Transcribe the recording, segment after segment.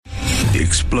The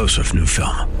explosive new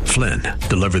film, Flynn,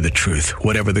 deliver the truth,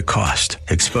 whatever the cost,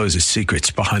 exposes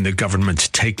secrets behind the government's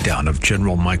takedown of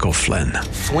General Michael Flynn.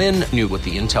 Flynn knew what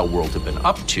the intel world had been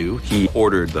up to. He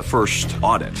ordered the first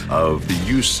audit of the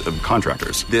use of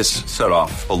contractors. This set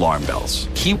off alarm bells.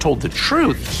 He told the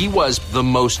truth. He was the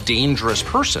most dangerous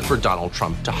person for Donald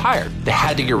Trump to hire. They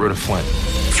had to get rid of Flynn.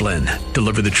 Flynn,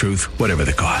 deliver the truth, whatever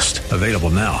the cost. Available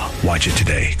now. Watch it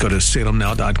today. Go to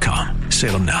salemnow.com.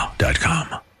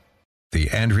 salemnow.com. The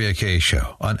Andrea Kaye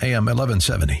Show on AM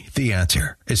 1170. The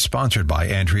Answer is sponsored by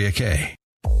Andrea Kaye.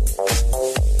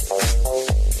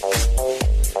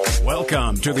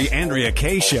 Welcome to the Andrea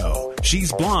Kaye Show.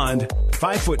 She's blonde,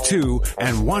 5'2",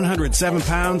 and 107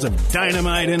 pounds of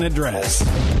dynamite in a dress.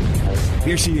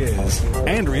 Here she is,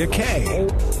 Andrea Kaye.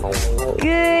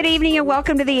 Good evening and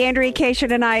welcome to the Andrea Kaye Show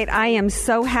tonight. I am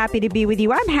so happy to be with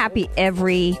you. I'm happy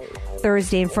every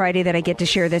Thursday and Friday that I get to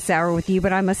share this hour with you,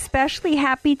 but I'm especially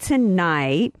happy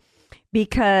tonight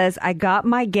because I got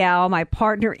my gal, my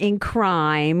partner in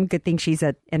crime. Good thing she's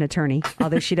an attorney,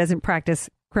 although she doesn't practice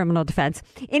criminal defense.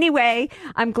 Anyway,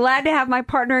 I'm glad to have my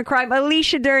partner in crime,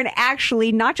 Alicia Dern,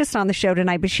 actually not just on the show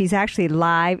tonight, but she's actually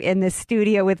live in the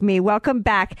studio with me. Welcome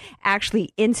back,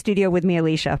 actually in studio with me,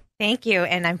 Alicia. Thank you.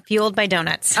 And I'm fueled by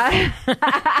donuts.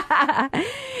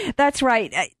 That's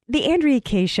right. The Andrea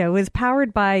Kaye Show is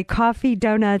powered by coffee,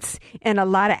 donuts, and a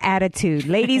lot of attitude.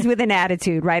 Ladies with an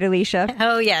attitude, right, Alicia?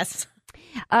 Oh, yes.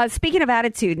 Speaking of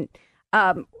attitude,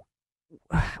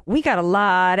 we got a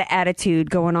lot of attitude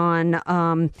going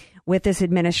on with this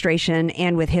administration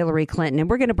and with Hillary Clinton, and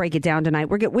we're going to break it down tonight.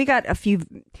 We got a few.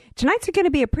 Tonight's going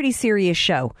to be a pretty serious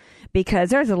show because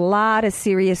there's a lot of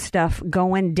serious stuff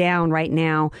going down right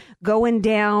now, going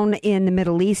down in the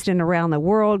Middle East and around the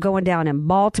world, going down in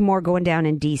Baltimore, going down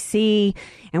in D.C.,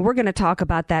 and we're going to talk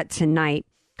about that tonight.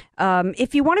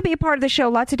 If you want to be a part of the show,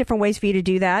 lots of different ways for you to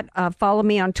do that. Follow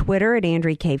me on Twitter at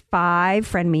AndreaK5.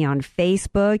 Friend me on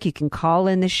Facebook. You can call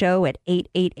in the show at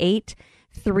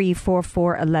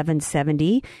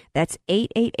 888-344-1170. That's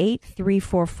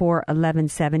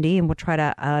 888-344-1170. And we'll try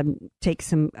to take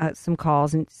some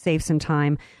calls and save some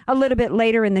time a little bit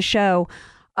later in the show.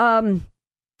 I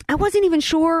wasn't even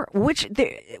sure which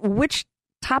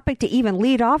topic to even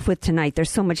lead off with tonight.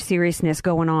 There's so much seriousness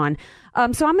going on.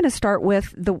 So I'm going to start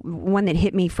with the one that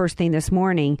hit me first thing this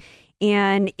morning.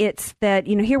 And it's that,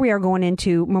 here we are going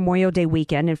into Memorial Day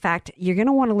weekend. In fact, you're going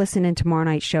to want to listen in tomorrow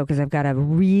night's show because I've got a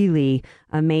really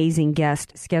amazing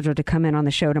guest scheduled to come in on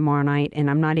the show tomorrow night. And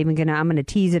I'm going to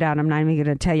tease it out. I'm not even going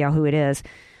to tell y'all who it is.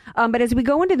 But as we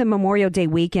go into the Memorial Day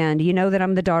weekend, you know that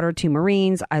I'm the daughter of two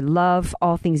Marines. I love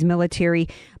all things military.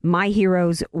 My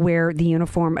heroes wear the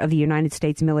uniform of the United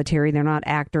States military. They're not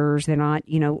actors. They're not,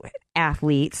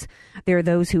 athletes. They're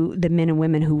the men and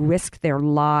women who risk their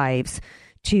lives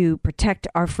to protect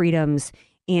our freedoms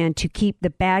and to keep the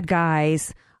bad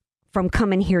guys from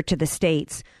coming here to the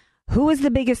States. Who is the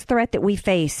biggest threat that we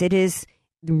face? It is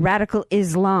radical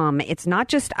Islam. It's not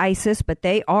just ISIS, but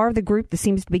they are the group that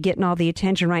seems to be getting all the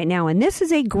attention right now. And this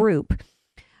is a group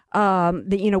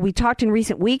that, we talked in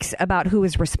recent weeks about who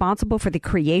is responsible for the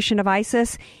creation of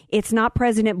ISIS. It's not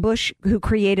President Bush who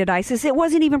created ISIS. It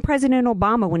wasn't even President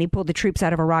Obama when he pulled the troops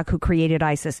out of Iraq who created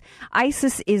ISIS.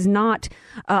 ISIS is not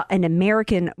an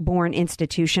American-born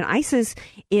institution. ISIS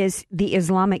is the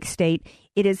Islamic State.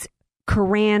 It is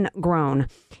Quran grown.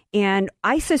 And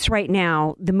ISIS right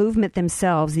now, the movement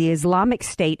themselves, the Islamic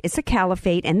State, it's a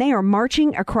caliphate, and they are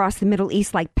marching across the Middle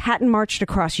East like Patton marched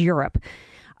across Europe.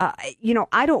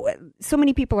 So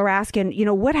many people are asking,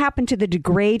 what happened to the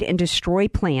degrade and destroy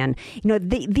plan?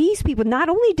 These people, not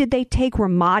only did they take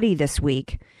Ramadi this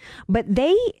week, but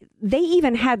they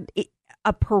even had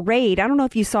a parade. I don't know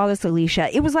if you saw this,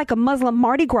 Alicia. It was like a Muslim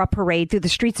Mardi Gras parade through the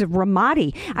streets of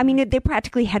Ramadi. I mean, they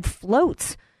practically had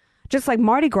floats, just like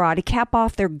Mardi Gras, to cap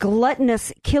off their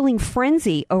gluttonous killing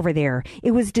frenzy over there.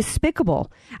 It was despicable.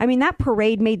 I mean, that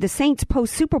parade made the Saints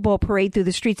post-Super Bowl parade through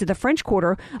the streets of the French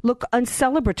Quarter look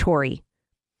uncelebratory.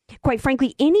 Quite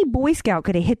frankly, any Boy Scout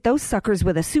could have hit those suckers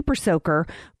with a super soaker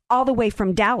all the way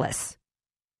from Dallas.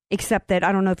 Except that,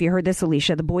 I don't know if you heard this,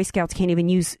 Alicia, the Boy Scouts can't even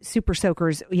use super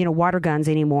soakers, water guns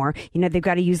anymore. They've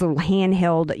got to use a little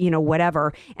handheld,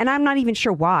 whatever. And I'm not even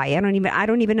sure why. I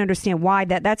don't even understand why.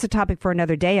 That's a topic for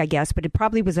another day, I guess. But it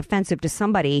probably was offensive to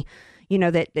somebody,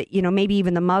 that maybe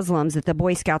even the Muslims, that the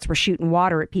Boy Scouts were shooting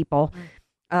water at people.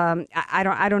 I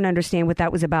don't understand what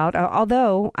that was about.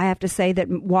 Although I have to say that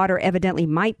water evidently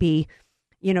might be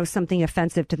something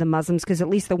offensive to the Muslims, because at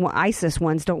least the ISIS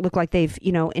ones don't look like they've,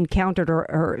 encountered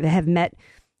or have met,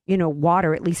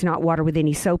 water, at least not water with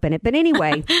any soap in it. But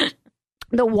anyway,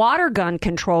 the water gun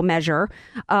control measure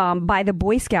by the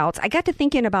Boy Scouts. I got to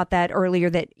thinking about that earlier,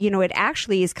 that, it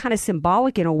actually is kind of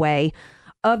symbolic in a way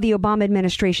of the Obama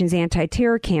administration's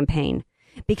anti-terror campaign,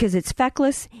 because it's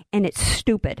feckless and it's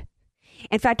stupid.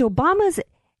 In fact, Obama's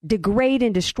degrade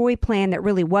and destroy plan that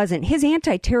really wasn't, his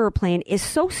anti-terror plan is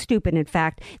so stupid, in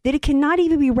fact, that it cannot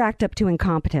even be racked up to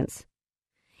incompetence.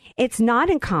 It's not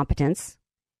incompetence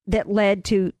that led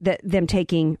to them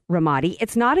taking Ramadi.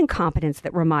 It's not incompetence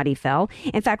that Ramadi fell.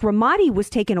 In fact, Ramadi was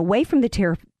taken away from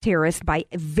the terrorists by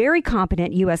a very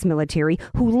competent U.S. military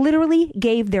who literally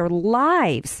gave their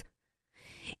lives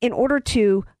in order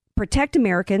to protect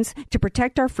Americans, to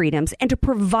protect our freedoms, and to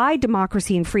provide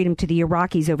democracy and freedom to the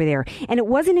Iraqis over there. And it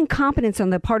wasn't incompetence on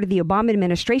the part of the Obama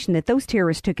administration that those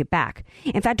terrorists took it back.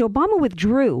 In fact, Obama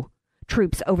withdrew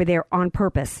troops over there on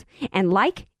purpose. And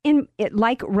like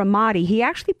Ramadi, he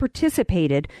actually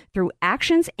participated through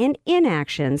actions and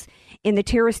inactions in the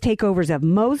terrorist takeovers of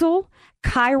Mosul,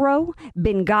 Cairo,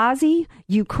 Benghazi,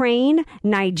 Ukraine,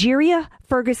 Nigeria,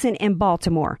 Ferguson, and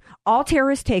Baltimore. All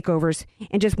terrorist takeovers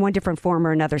in just one different form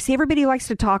or another. See, everybody likes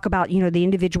to talk about, the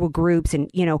individual groups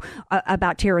and,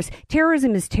 about terrorists.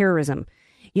 Terrorism is terrorism.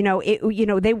 They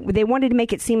wanted to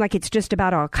make it seem like it's just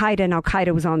about Al-Qaeda, and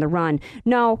Al-Qaeda was on the run.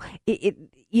 No,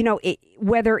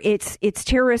 whether it's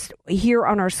terrorist here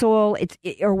on our soil,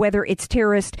 or whether it's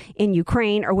terrorist in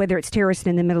Ukraine, or whether it's terrorist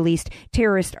in the Middle East,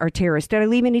 terrorists are terrorists. Did I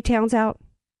leave any towns out?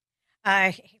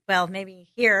 Well, maybe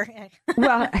here.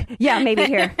 Well, yeah, maybe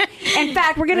here. In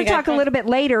fact, we're going to talk a little bit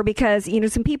later because,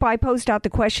 some people, I posed out the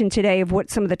question today of what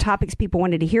some of the topics people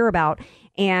wanted to hear about.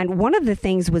 And one of the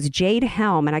things was Jade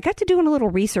Helm. And I got to doing a little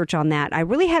research on that. I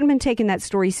really hadn't been taking that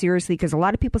story seriously because a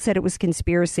lot of people said it was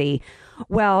conspiracy.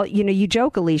 Well, you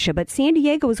joke, Alicia, but San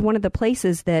Diego is one of the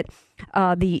places that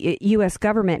the U.S.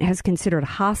 government has considered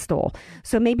hostile.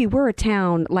 So maybe we're a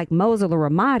town like Mosul or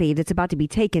Ramadi that's about to be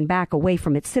taken back away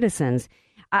from its citizens.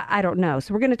 I don't know.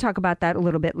 So we're going to talk about that a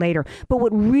little bit later. But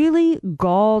what really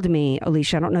galled me,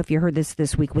 Alicia, I don't know if you heard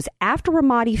this week, was after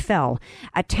Ramadi fell,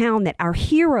 a town that our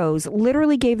heroes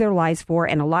literally gave their lives for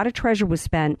and a lot of treasure was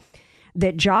spent,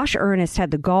 that Josh Earnest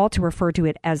had the gall to refer to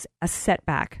it as a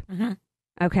setback. Mm-hmm.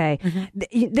 Okay.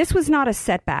 Mm-hmm. This was not a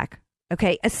setback.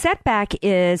 Okay. A setback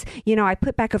is, I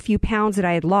put back a few pounds that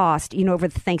I had lost, over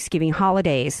the Thanksgiving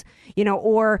holidays,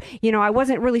 or, I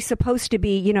wasn't really supposed to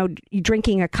be,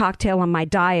 drinking a cocktail on my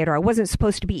diet, or I wasn't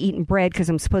supposed to be eating bread because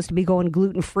I'm supposed to be going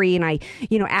gluten free and I,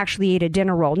 actually ate a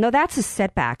dinner roll. No, that's a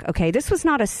setback. Okay. This was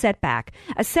not a setback.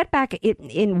 A setback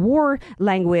in war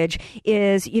language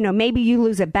is, maybe you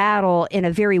lose a battle in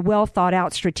a very well thought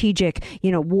out strategic,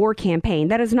 war campaign.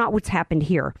 That is not what's happened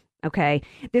here. Okay,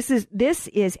 this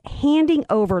is handing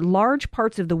over large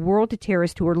parts of the world to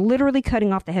terrorists who are literally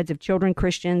cutting off the heads of children,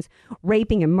 Christians,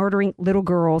 raping and murdering little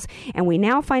girls. And we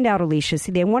now find out, Alicia,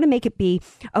 see, they want to make it be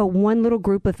one little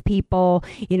group of people,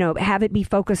 have it be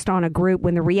focused on a group,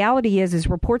 when the reality is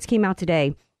reports came out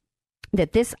today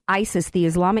that this ISIS, the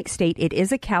Islamic State, it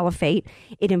is a caliphate.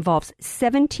 It involves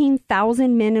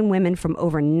 17,000 men and women from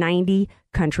over 90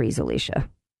 countries, Alicia.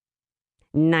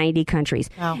 90 countries.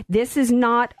 Wow. This is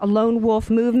not a lone wolf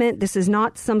movement. This is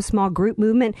not some small group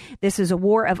movement. This is a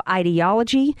war of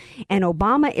ideology. And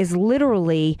Obama is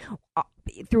literally,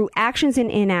 through actions and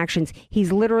inactions,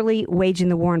 he's literally waging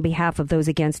the war on behalf of those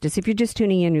against us. If you're just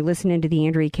tuning in, you're listening to the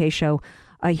Andrea Kaye Show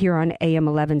here on AM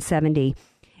 1170.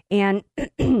 And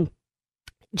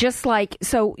just like,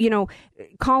 so,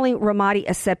 calling Ramadi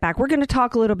a setback. We're going to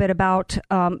talk a little bit about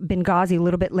Benghazi a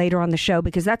little bit later on the show,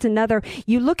 because that's another,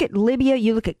 you look at Libya,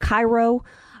 you look at Cairo,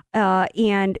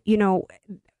 and,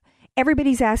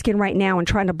 everybody's asking right now and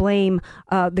trying to blame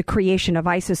the creation of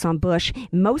ISIS on Bush.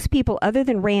 Most people, other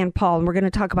than Rand Paul, and we're going to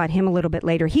talk about him a little bit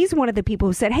later, he's one of the people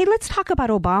who said, hey, let's talk about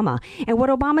Obama and what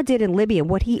Obama did in Libya,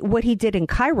 what he did in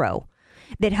Cairo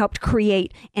that helped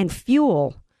create and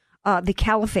fuel the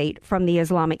caliphate from the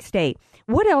Islamic State.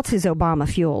 What else has Obama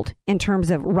fueled in terms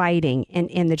of rioting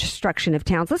and the destruction of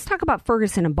towns? Let's talk about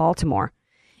Ferguson and Baltimore,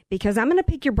 because I'm going to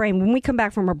pick your brain. When we come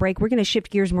back from a break, we're going to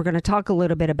shift gears and we're going to talk a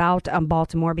little bit about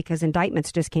Baltimore, because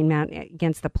indictments just came out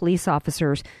against the police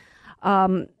officers.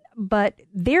 But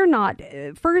they're not,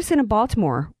 Ferguson and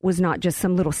Baltimore was not just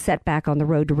some little setback on the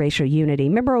road to racial unity.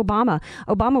 Remember, Obama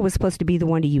was supposed to be the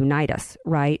one to unite us,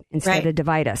 right? Instead of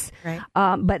divide us. Right.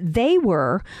 But they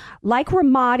were, like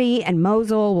Ramadi and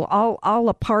Mosul, all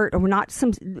a part, or not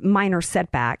some minor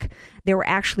setback. They were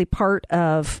actually part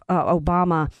of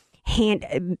Obama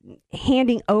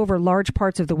handing over large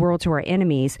parts of the world to our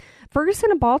enemies.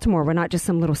 Ferguson and Baltimore were not just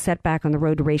some little setback on the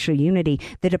road to racial unity.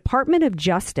 The Department of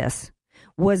Justice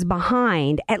was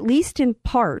behind, at least in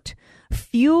part,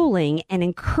 fueling and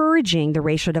encouraging the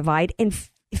racial divide and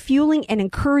fueling and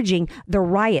encouraging the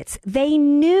riots. They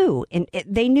knew,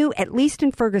 at least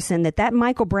in Ferguson, that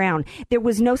Michael Brown, there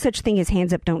was no such thing as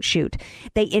hands up, don't shoot.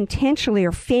 They intentionally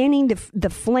are fanning the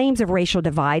flames of racial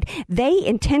divide. They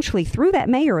intentionally, through that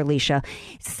mayor, Alicia,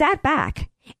 sat back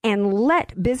and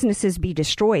let businesses be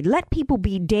destroyed, let people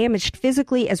be damaged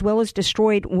physically as well as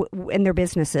destroyed in their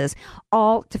businesses,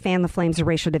 all to fan the flames of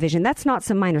racial division. That's not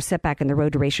some minor setback in the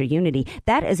road to racial unity.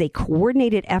 That is a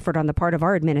coordinated effort on the part of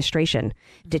our administration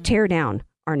to tear down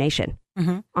our nation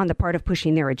on the part of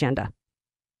pushing their agenda.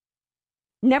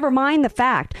 Never mind the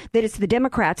fact that it's the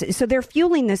Democrats. So they're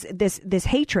fueling this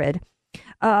hatred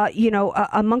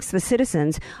amongst the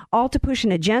citizens, all to push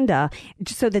an agenda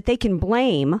so that they can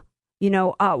blame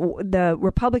the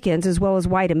Republicans as well as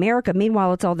white America.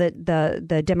 Meanwhile, it's all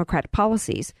the Democrat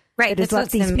policies. Right. That's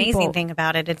what's the amazing thing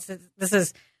about it. This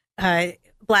is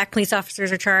black police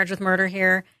officers are charged with murder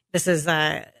here. This is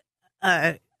a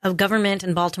government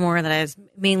in Baltimore that is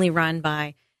mainly run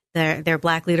by their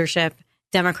black leadership,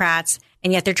 Democrats,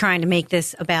 and yet they're trying to make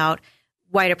this about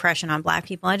white oppression on black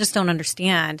people. I just don't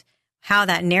understand how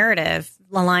that narrative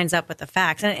lines up with the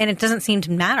facts, and it doesn't seem to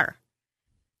matter.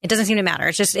 It doesn't seem to matter.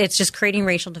 It's just creating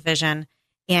racial division,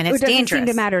 and it's dangerous. It doesn't seem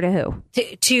to matter to who?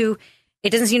 It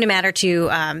doesn't seem to matter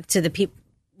to the people.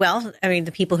 Well, I mean,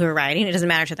 the people who are rioting. It doesn't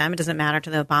matter to them. It doesn't matter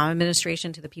to the Obama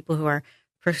administration, to the people who are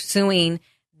pursuing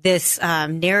this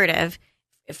narrative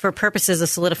for purposes of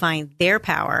solidifying their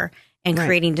power and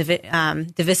creating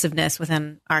divisiveness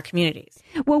within our communities.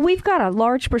 Well, we've got a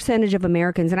large percentage of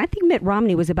Americans, and I think Mitt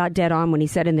Romney was about dead on when he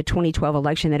said in the 2012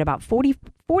 election that about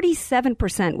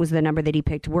 47% was the number that he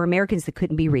picked were Americans that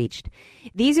couldn't be reached.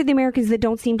 These are the Americans that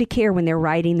don't seem to care when they're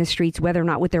rioting the streets, whether or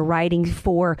not what they're rioting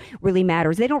for really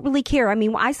matters. They don't really care. I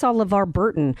mean, I saw LeVar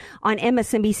Burton on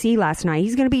MSNBC last night.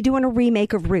 He's going to be doing a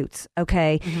remake of Roots,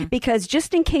 okay? Because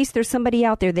just in case there's somebody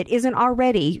out there that isn't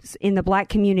already in the black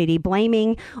community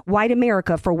blaming white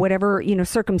America for whatever,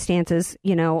 circumstances,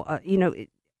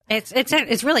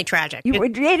 It's really tragic.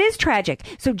 It is tragic.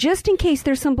 So just in case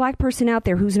there's some black person out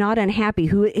there who's not unhappy,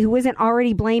 who isn't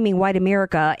already blaming white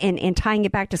America and tying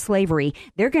it back to slavery,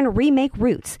 they're going to remake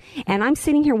Roots. And I'm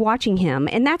sitting here watching him,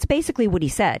 and that's basically what he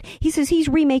said. He says he's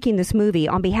remaking this movie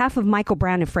on behalf of Michael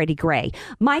Brown and Freddie Gray.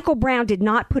 Michael Brown did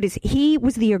not he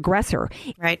was the aggressor.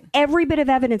 Right. Every bit of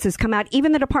evidence has come out.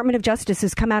 Even the Department of Justice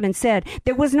has come out and said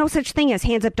there was no such thing as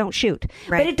hands up, don't shoot.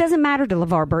 Right. But it doesn't matter to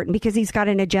LeVar Burton because he's got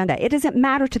an agenda. It doesn't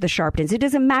matter to the Sharptons. It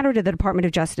doesn't matter to the Department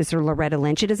of Justice or Loretta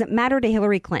Lynch. It doesn't matter to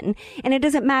Hillary Clinton. And it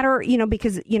doesn't matter,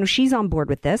 because, she's on board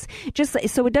with this. Just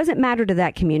so it doesn't matter to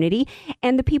that community.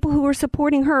 And the people who are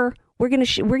supporting her, we're going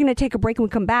to take a break. When we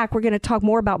come back, we're going to talk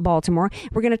more about Baltimore.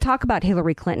 We're going to talk about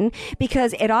Hillary Clinton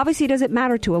because it obviously doesn't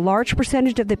matter to a large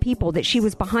percentage of the people that she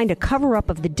was behind a cover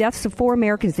up of the deaths of 4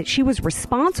 Americans that she was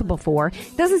responsible for.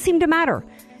 It doesn't seem to matter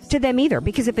to them either,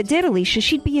 because if it did, Alicia,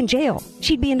 she'd be in jail.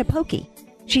 She'd be in the pokey.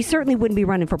 She certainly wouldn't be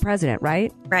running for president,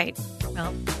 right? Right.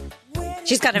 Well,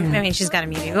 she's got immunity.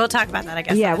 We'll talk about that, I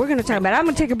guess. Yeah, we're going to talk about it. I'm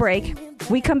going to take a break.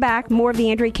 We come back, more of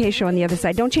the Andrea Kaye Show on the other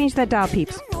side. Don't change that dial,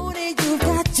 peeps. Don't you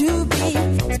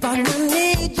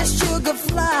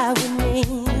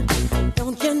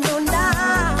know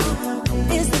now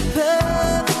is the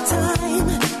perfect time?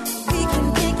 We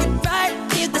can make it right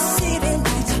in the city.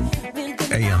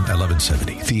 AM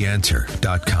 1170,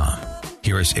 theanswer.com.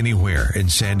 Hear us anywhere in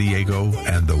San Diego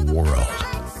and the world.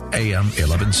 AM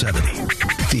 1170,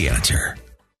 The Answer.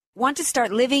 Want to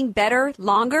start living better,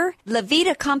 longer?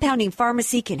 Levita Compounding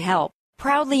Pharmacy can help.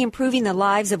 Proudly improving the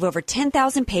lives of over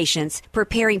 10,000 patients,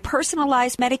 preparing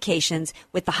personalized medications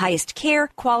with the highest care,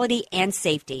 quality, and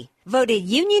safety. Voted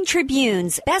Union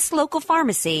Tribune's best local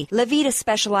pharmacy, Levita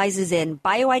specializes in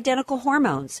bioidentical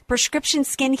hormones, prescription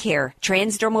skincare,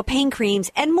 transdermal pain creams,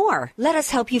 and more. Let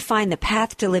us help you find the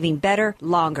path to living better,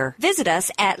 longer. Visit us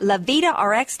at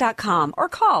LevitaRx.com or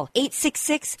call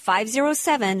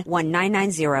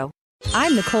 866-507-1990.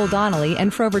 I'm Nicole Donnelly,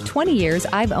 and for over 20 years,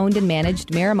 I've owned and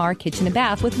managed Miramar Kitchen and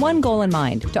Bath with one goal in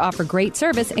mind, to offer great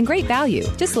service and great value.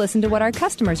 Just listen to what our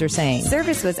customers are saying.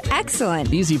 Service was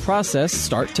excellent. Easy process,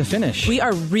 start to finish. We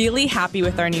are really happy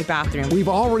with our new bathroom. We've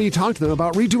already talked to them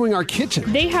about redoing our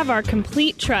kitchen. They have our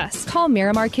complete trust. Call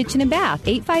Miramar Kitchen and Bath,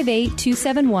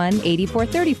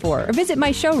 858-271-8434, or visit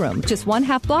my showroom, just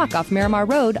 1/2 block off Miramar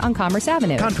Road on Commerce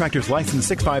Avenue. Contractors license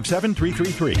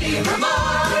 657-333.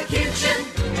 Miramar Kitchen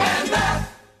and Bath.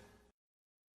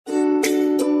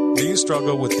 Do you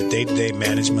struggle with the day-to-day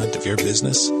management of your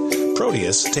business?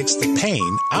 Proteus takes the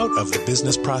pain out of the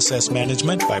business process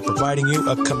management by providing you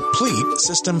a complete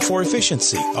system for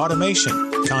efficiency, automation,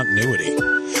 continuity.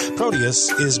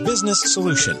 Proteus is business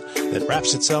solution that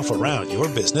wraps itself around your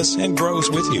business and grows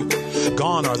with you.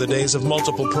 Gone are the days of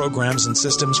multiple programs and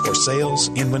systems for sales,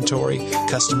 inventory,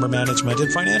 customer management,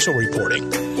 and financial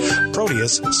reporting.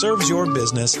 Proteus serves your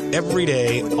business every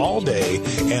day, all day,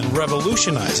 and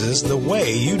revolutionizes the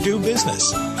way you do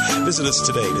business. Visit us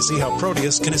today to see how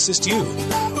Proteus can assist you.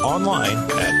 Online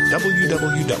at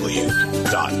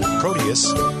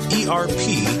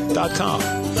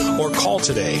www.proteuserp.com or call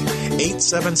today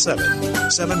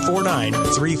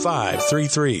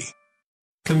 877-749-3533.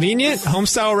 Convenient,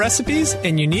 home-style recipes,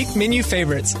 and unique menu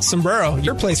favorites. Sombrero,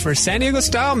 your place for San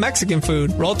Diego-style Mexican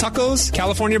food. Roll tacos,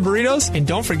 California burritos, and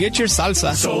don't forget your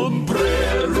salsa.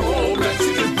 Sombrero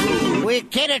Mexican food. We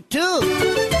get it, too.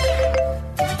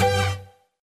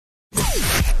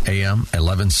 AM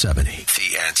 1170.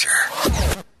 The Answer.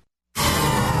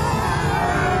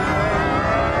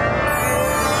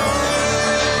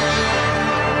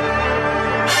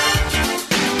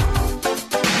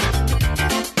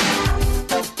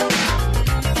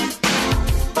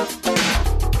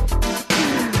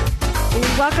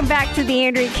 Welcome back to the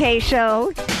Andrea Kaye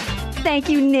Show. Thank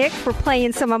you, Nick, for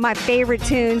playing some of my favorite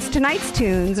tunes. Tonight's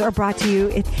tunes are brought to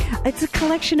you. It's a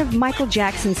collection of Michael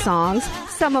Jackson songs,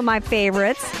 some of my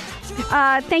favorites.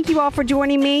 Thank you all for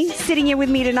joining me. Sitting here with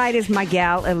me tonight is my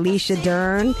gal, Alicia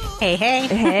Dern. Hey, hey.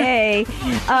 Hey.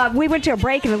 We went to a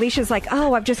break, and Alicia's like,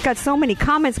 oh, I've just got so many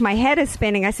comments. My head is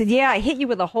spinning. I said, yeah, I hit you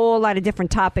with a whole lot of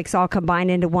different topics all combined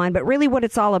into one. But really what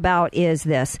it's all about is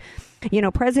this. You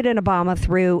know, President Obama,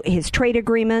 through his trade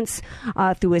agreements,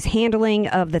 through his handling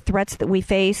of the threats that we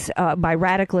face by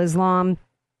radical Islam,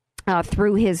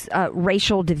 through his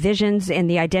racial divisions and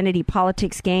the identity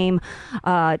politics game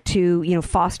to,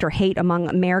 foster hate among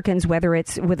Americans, whether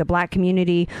it's with the black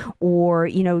community or,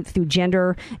 through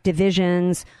gender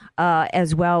divisions,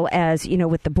 as well as,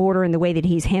 with the border and the way that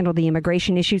he's handled the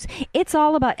immigration issues. It's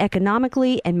all about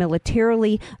economically and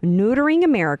militarily neutering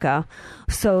America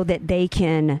so that they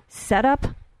can set up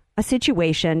a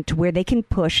situation to where they can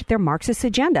push their Marxist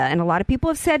agenda. And a lot of people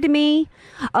have said to me,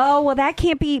 oh, well, that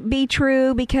can't be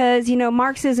true because,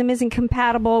 Marxism isn't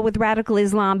compatible with radical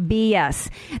Islam. BS.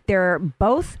 They're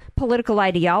both political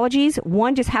ideologies.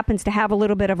 One just happens to have a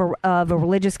little bit of a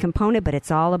religious component, but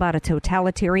it's all about a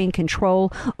totalitarian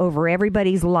control over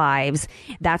everybody's lives.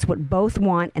 That's what both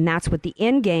want, and that's what the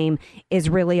end game is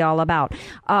really all about.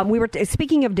 We were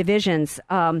speaking of divisions.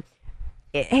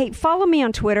 Hey, follow me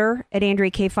on Twitter at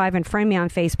Andrea K5 and friend me on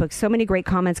Facebook. So many great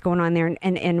comments going on there.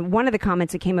 And one of the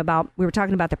comments that came about, we were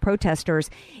talking about the protesters.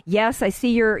 Yes, I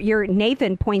see your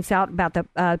Nathan points out about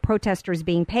the protesters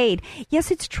being paid. Yes,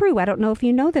 it's true. I don't know if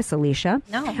you know this, Alicia.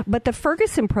 No. But the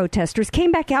Ferguson protesters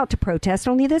came back out to protest,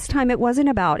 only this time it wasn't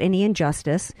about any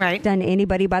injustice done to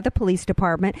anybody by the police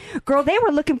department. Girl, they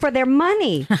were looking for their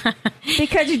money.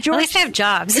 Because George... At least they have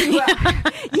jobs.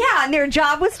 Yeah, and their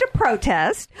job was to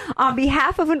protest on behalf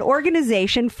of an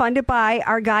organization funded by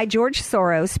our guy George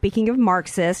Soros. Speaking of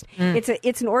Marxist,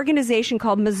 it's an organization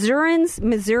called Missourians.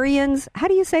 How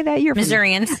do you say that? You're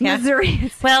Missourians. Yeah.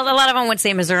 Missourians. Well, a lot of them would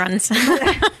say Missourians.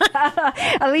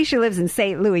 Alicia lives in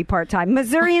St. Louis part-time.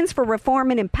 Missourians for Reform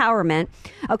and Empowerment.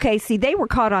 Okay, see, they were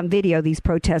caught on video, these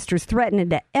protesters, threatening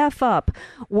to F up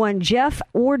one Jeff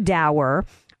Ordower,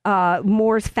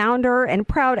 Moore's founder and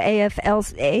proud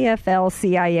AFL-CIO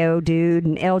dude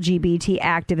and LGBT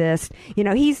activist.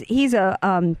 He's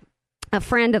a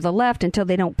friend of the left until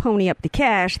they don't pony up the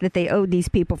cash that they owed these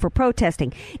people for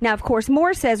protesting. Now, of course,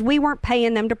 Moore says we weren't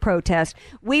paying them to protest.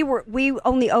 We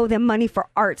only owe them money for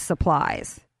art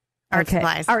supplies. Art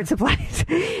supplies.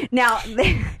 Now,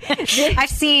 I've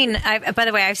seen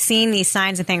these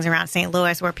signs and things around St.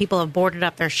 Louis where people have boarded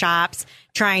up their shops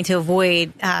trying to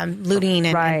avoid looting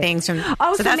and things. So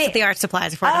that's what the art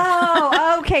supplies are for.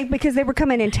 Oh, okay, because they were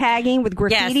coming and tagging with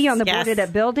graffiti on the boarded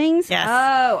up buildings? Yes.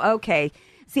 Oh, okay.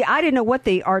 See, I didn't know what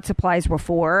the art supplies were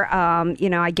for,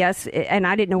 I guess, and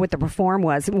I didn't know what the reform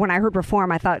was. When I heard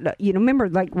reform, I thought, remember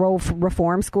like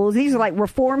reform schools? These are like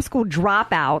reform school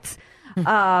dropouts.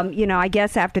 I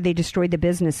guess after they destroyed the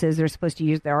businesses, they're supposed to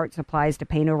use their art supplies to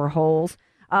paint over holes.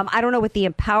 I don't know what the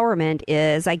empowerment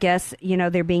is. I guess,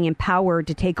 they're being empowered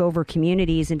to take over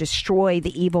communities and destroy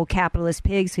the evil capitalist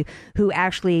pigs who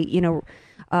actually,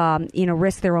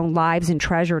 risk their own lives and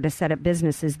treasure to set up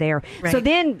businesses there. Right. So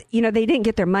then, they didn't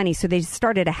get their money, so they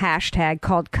started a hashtag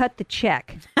called Cut the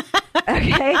Check.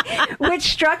 Okay, which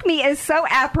struck me as so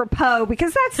apropos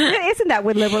because isn't that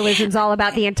what liberalism's all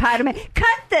about? The entitlement.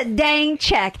 Cut the dang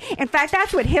check. In fact,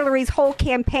 that's what Hillary's whole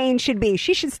campaign should be.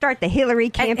 She should start the Hillary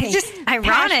campaign. It's just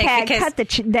ironic because cut the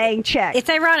dang check. It's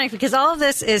ironic because all of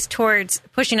this is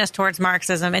pushing us towards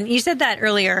Marxism, and you said that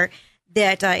earlier.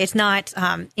 That it's not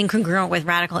incongruent with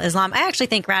radical Islam. I actually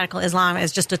think radical Islam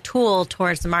is just a tool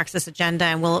towards the Marxist agenda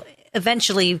and will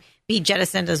eventually be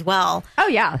jettisoned as well. Oh,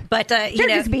 yeah. But, they're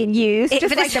just being used,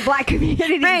 just like the black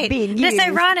community is being used. It's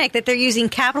ironic that they're using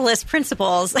capitalist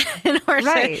principles in order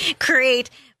to create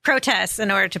protests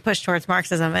in order to push towards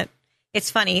Marxism. It's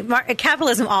funny.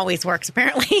 Capitalism always works,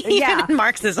 apparently, even in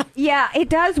Marxism. Yeah, it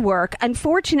does work.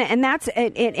 Unfortunate, and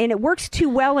it works too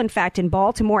well, in fact, in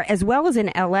Baltimore as well as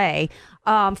in L.A.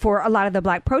 For a lot of the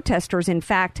black protesters. In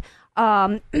fact,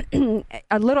 I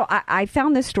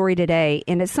found this story today,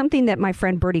 and it's something that my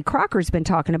friend Bertie Crocker's been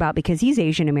talking about because he's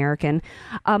Asian American.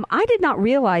 I did not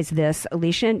realize this,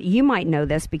 Alicia. You might know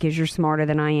this because you're smarter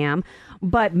than I am.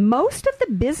 But most of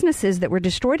the businesses that were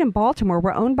destroyed in Baltimore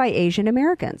were owned by Asian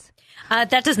Americans.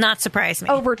 That does not surprise me.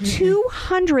 Over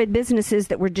 200 businesses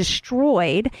that were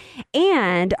destroyed.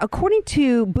 And according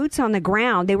to Boots on the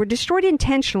Ground, they were destroyed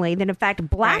intentionally. That, in fact,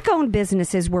 black-owned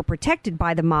businesses were protected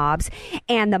by the mobs.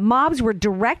 And the mobs were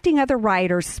directing other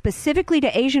rioters specifically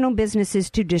to Asian-owned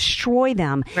businesses to destroy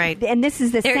them. Right. And this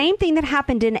is the same thing that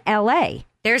happened in L.A.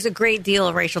 There's a great deal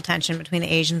of racial tension between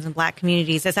the Asians and black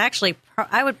communities. It's actually,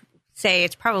 I would say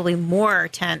it's probably more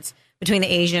tense between the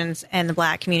Asians and the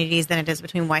black communities than it is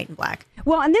between white and black.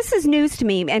 Well, and this is news to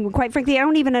me, and quite frankly, I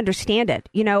don't even understand it.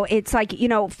 It's like,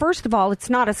 first of all, it's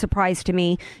not a surprise to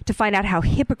me to find out how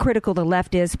hypocritical the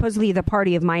left is, supposedly the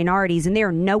party of minorities, and they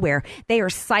are nowhere. They are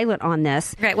silent on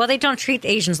this. Right. Well, they don't treat the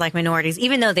Asians like minorities,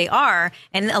 even though they are,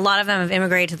 and a lot of them have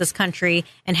immigrated to this country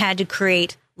and had to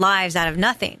create lives out of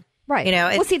nothing. Right.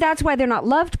 Well, see, that's why they're not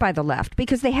loved by the left,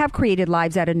 because they have created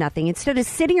lives out of nothing. Instead of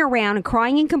sitting around and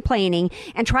crying and complaining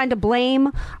and trying to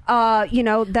blame,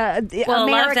 America.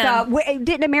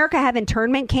 Didn't America have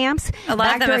internment camps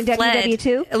back during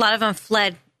WW2? A lot of them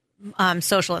fled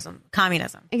socialism,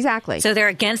 communism. Exactly. So they're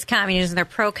against communism. They're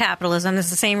pro-capitalism. It's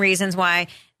the same reasons why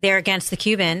they're against the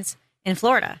Cubans in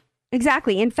Florida.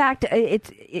 Exactly. In fact,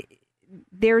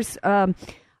 there's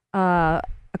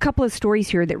a couple of stories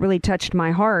here that really touched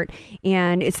my heart,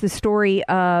 and it's the story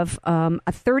of a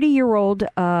 30-year-old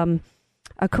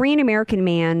a Korean American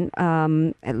man,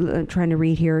 I'm trying to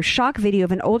read here, shock video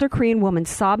of an older Korean woman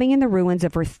sobbing in the ruins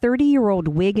of her 30-year-old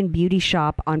wig and beauty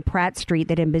shop on Pratt Street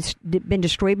that had been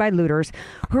destroyed by looters.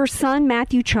 Her son,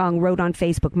 Matthew Chung, wrote on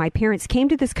Facebook, "My parents came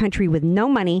to this country with no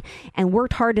money and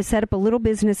worked hard to set up a little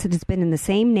business that has been in the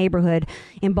same neighborhood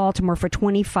in Baltimore for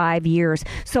 25 years.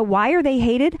 So why are they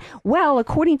hated? Well,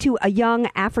 according to a young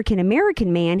African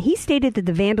American man, he stated that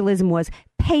the vandalism was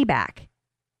payback.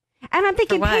 And I'm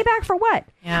thinking, payback for what?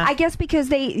 Yeah. I guess because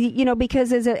they,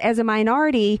 because as a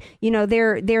minority,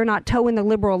 they're not towing the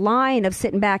liberal line of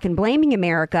sitting back and blaming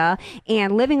America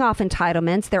and living off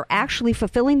entitlements. They're actually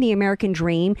fulfilling the American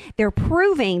dream. They're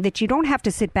proving that you don't have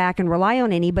to sit back and rely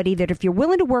on anybody, that if you're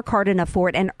willing to work hard enough for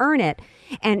it and earn it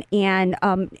and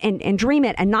dream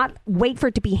it and not wait for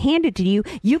it to be handed to you,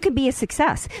 you can be a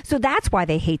success. So that's why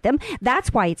they hate them.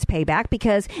 That's why it's payback,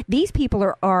 because these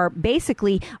people are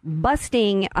basically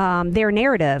busting their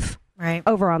narrative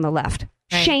over on the left.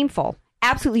 Right. Shameful.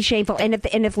 Absolutely shameful. And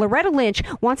if Loretta Lynch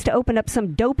wants to open up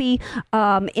some dopey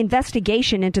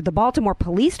investigation into the Baltimore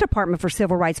Police Department for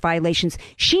civil rights violations,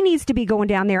 she needs to be going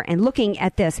down there and looking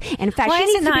at this. And in fact, why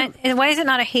is it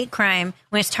not a hate crime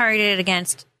when it's targeted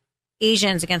against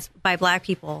Asians, by black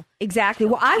people? Exactly.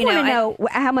 Well, I want to know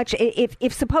how much,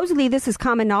 if supposedly this is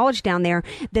common knowledge down there,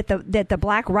 that the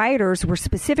black rioters were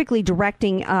specifically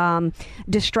directing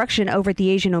destruction over at the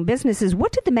Asian-owned businesses.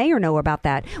 What did the mayor know about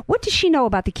that? What does she know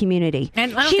about the community?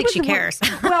 And I don't think she cares.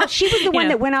 Well, she was the one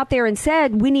that went out there and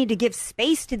said, we need to give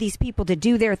space to these people to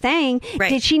do their thing. Right.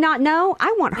 Did she not know?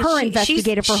 I want her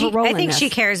investigated for her role in this. I think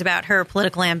she cares about her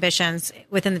political ambitions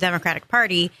within the Democratic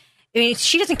Party. I mean,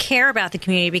 she doesn't care about the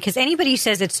community, because anybody who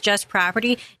says it's just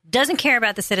property doesn't care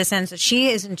about the citizens. She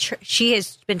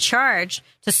has been charged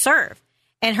to serve,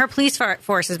 and her police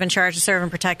force has been charged to serve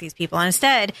and protect these people. And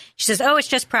instead, she says, "Oh, it's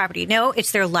just property." No,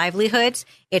 it's their livelihoods,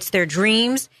 it's their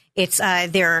dreams, it's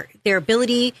their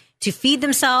ability to feed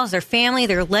themselves, their family,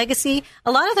 their legacy.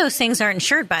 A lot of those things aren't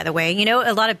insured, by the way.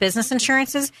 A lot of business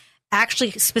insurances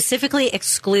actually specifically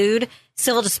exclude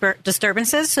civil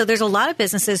disturbances. So there's a lot of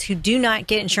businesses who do not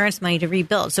get insurance money to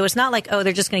rebuild. So it's not like, oh,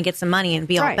 they're just going to get some money and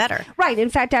be all better. Right. In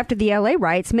fact, after the LA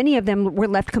riots, many of them were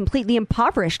left completely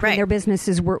impoverished when their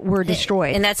businesses were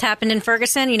destroyed. And that's happened in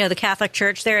Ferguson. You know, the Catholic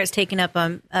Church there has taken up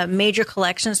major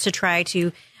collections to try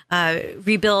to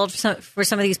rebuild for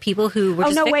some of these people who were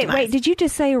victimized. Wait. Did you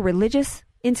just say a religious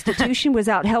institution was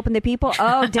out helping the people?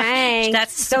 Oh, dang.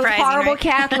 That's those horrible right?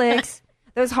 Catholics.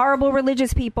 Those horrible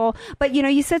religious people. But, you know,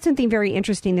 you said something very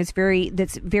interesting that's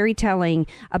very telling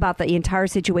about the entire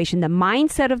situation. The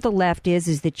mindset of the left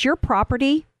is that your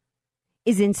property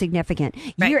is insignificant.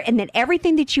 And that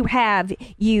everything that you have,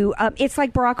 it's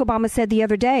like Barack Obama said the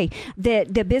other day,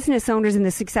 that the business owners and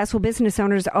the successful business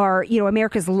owners are, you know,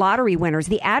 America's lottery winners.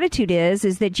 The attitude is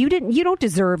that you don't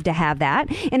deserve to have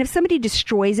that. And if somebody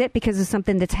destroys it because of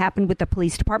something that's happened with the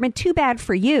police department, too bad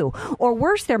for you. Or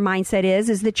worse, their mindset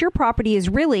is that your property is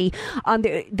really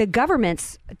the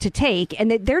government's to take,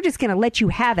 and that they're just going to let you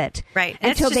have it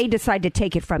until they decide to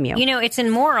take it from you. You know, it's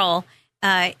immoral.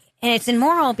 And it's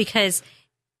immoral because,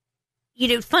 you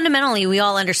know, fundamentally, we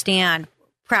all understand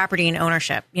property and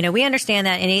ownership. You know, we understand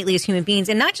that innately as human beings,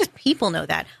 and not just people know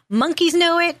that. Monkeys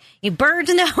know it.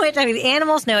 Birds know it. I mean,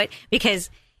 animals know it, because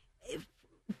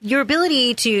your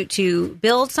ability to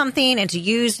build something and to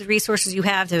use the resources you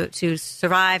have to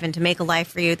survive and to make a life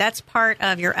for you, that's part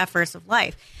of your efforts of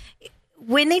life.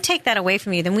 When they take that away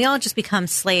from you, then we all just become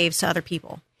slaves to other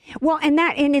people. Well, and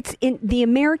it's the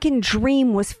American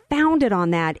dream was founded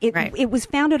on that. It was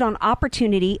founded on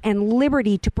opportunity and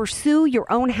liberty to pursue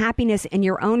your own happiness and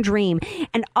your own dream.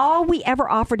 And all we ever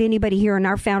offered anybody here, and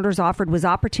our founders offered, was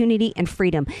opportunity and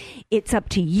freedom. It's up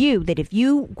to you that if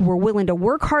you were willing to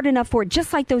work hard enough for it,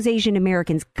 just like those Asian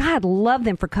Americans, God love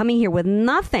them for coming here with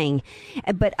nothing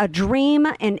but a dream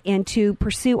and to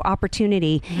pursue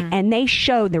opportunity. Mm-hmm. And they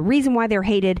showed the reason why they're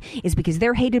hated is because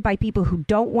they're hated by people who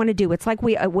don't want to do. It's like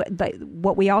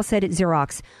what we all said at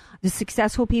Xerox. The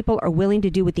successful people are willing to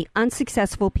do what the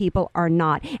unsuccessful people are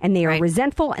not. And they are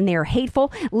resentful and they are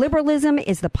hateful. Liberalism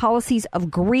is the policies of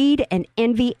greed and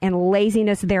envy and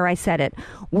laziness. There, I said it.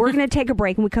 We're going to take a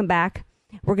break. When we come back,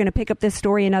 we're going to pick up this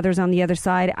story and others on the other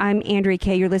side. I'm Andrea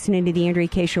Kaye. You're listening to The Andrea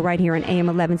Kaye Show right here on AM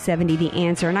 1170, The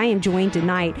Answer. And I am joined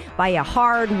tonight by a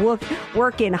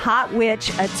hard-working, hot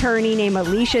witch attorney named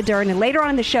Alicia Dern. And later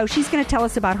on in the show, she's going to tell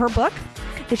us about her book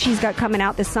that she's got coming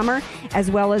out this summer, as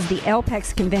well as the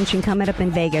LPEX convention coming up in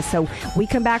Vegas. So we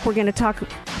come back, we're going to talk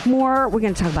more. We're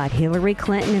going to talk about Hillary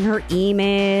Clinton and her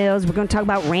emails. We're going to talk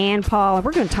about Rand Paul. And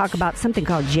we're going to talk about something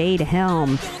called Jade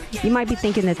Helm. You might be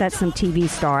thinking that that's some TV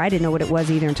star. I didn't know what it was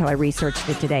either until I researched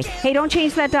it today. Hey, don't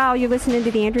change that dial. You're listening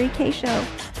to The Andrea Kaye Show.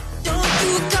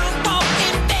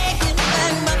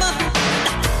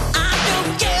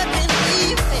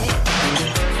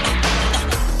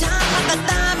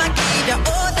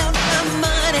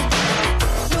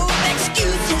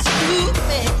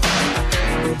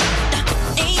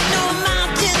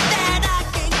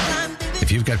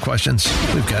 If you've got questions,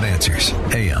 we've got answers.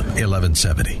 AM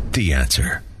 1170, The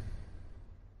Answer.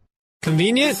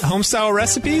 Convenient, home-style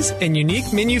recipes, and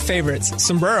unique menu favorites.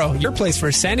 Sombrero, your place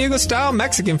for San Diego-style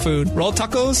Mexican food. Roll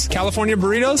tacos, California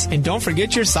burritos, and don't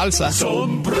forget your salsa.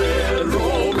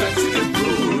 Sombrero Mexican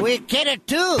food. We get it,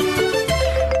 too.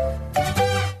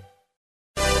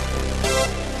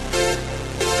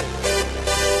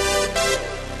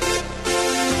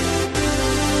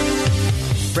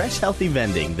 Fresh Healthy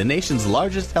Vending, the nation's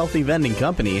largest healthy vending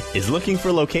company, is looking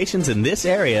for locations in this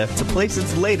area to place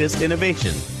its latest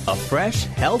innovation. A fresh,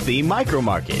 healthy micro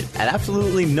market at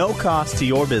absolutely no cost to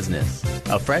your business.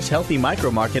 A fresh, healthy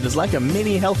micro market is like a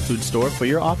mini health food store for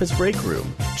your office break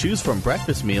room. Choose from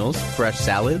breakfast meals, fresh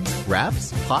salads,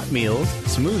 wraps, hot meals,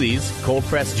 smoothies,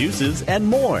 cold-pressed juices, and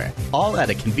more. All at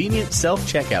a convenient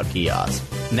self-checkout kiosk.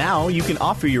 Now you can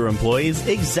offer your employees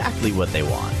exactly what they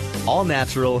want. All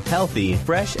natural, healthy,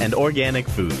 fresh, and organic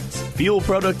foods. Fuel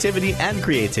productivity and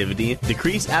creativity,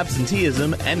 decrease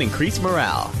absenteeism, and increase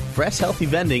morale. Fresh Healthy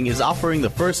Vending is offering the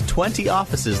first 20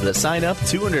 offices that sign up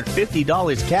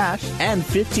 $250 cash and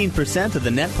 15% of the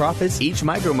net profits each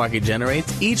micromarket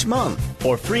generates each month.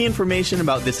 For free information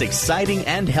about this exciting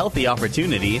and healthy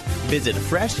opportunity, visit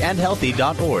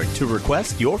freshandhealthy.org to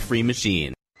request your free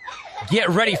machine. Get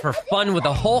ready for fun with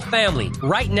the whole family.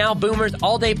 Right now, Boomer's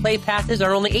all-day play passes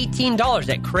are only $18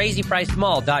 at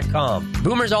crazypricemall.com.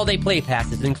 Boomer's all-day play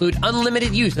passes include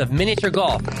unlimited use of miniature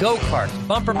golf, go-karts,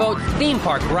 bumper boats, theme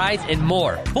park rides, and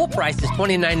more. Full price is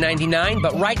 $29.99,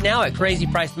 but right now at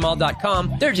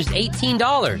crazypricemall.com, they're just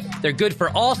 $18. They're good for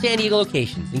all San Diego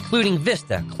locations, including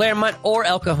Vista, Claremont, or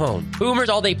El Cajon. Boomer's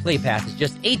all-day play pass is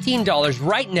just $18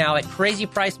 right now at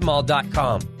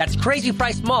crazypricemall.com. That's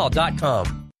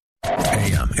crazypricemall.com.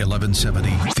 AM 1170,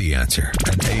 The Answer,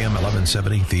 and AM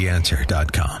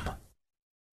 1170theanswer.com.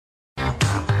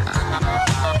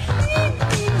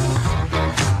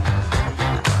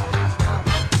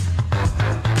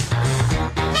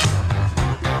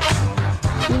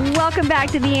 Welcome back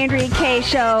to the Andrea Kaye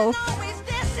Show.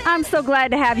 I'm so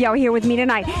glad to have y'all here with me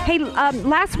tonight. Hey,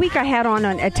 last week I had on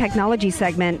a technology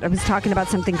segment. I was talking about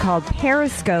something called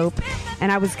Periscope,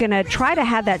 and I was going to try to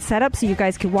have that set up so you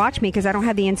guys could watch me because I don't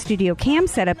have the in-studio cam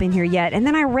set up in here yet. And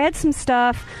then I read some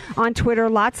stuff on Twitter.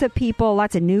 Lots of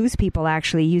news people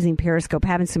actually using Periscope,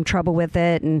 having some trouble with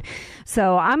it. And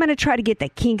so I'm going to try to get the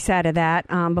kinks out of that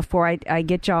before I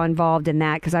get y'all involved in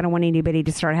that because I don't want anybody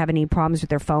to start having any problems with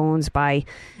their phones by,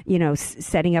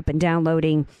 setting up and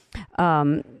downloading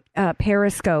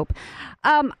Periscope.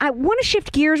 I want to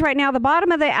shift gears right now. The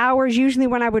bottom of the hour is usually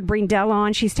when I would bring Della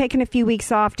on. She's taken a few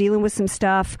weeks off dealing with some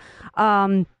stuff.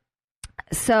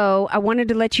 So I wanted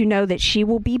to let you know that she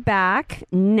will be back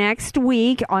next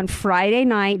week on Friday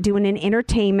night doing an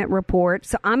entertainment report.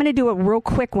 So I'm going to do a real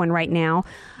quick one right now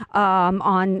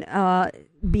on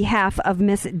behalf of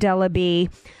Miss Della B.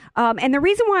 And the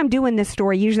reason why I'm doing this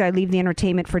story, usually I leave the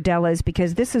entertainment for Della, is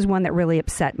because this is one that really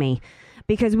upset me.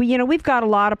 Because we've got a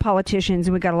lot of politicians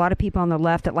and we've got a lot of people on the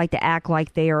left that like to act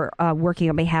like they are working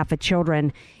on behalf of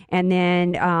children, and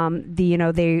then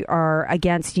they are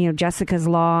against Jessica's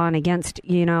law and against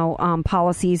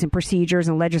policies and procedures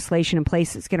and legislation in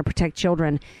place that's going to protect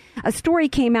children. A story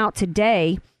came out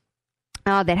today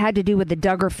that had to do with the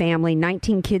Duggar family,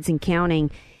 19 kids and counting.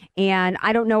 And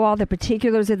I don't know all the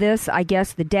particulars of this. I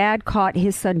guess the dad caught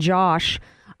his son Josh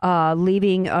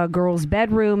leaving a girl's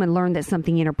bedroom and learned that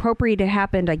something inappropriate had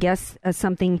happened. I guess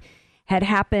something had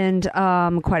happened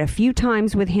quite a few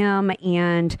times with him,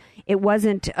 and it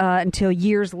wasn't until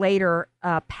years later,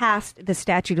 past the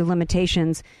statute of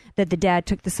limitations, that the dad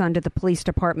took the son to the police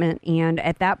department, and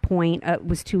at that point, it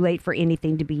was too late for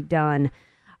anything to be done.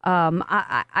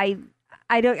 I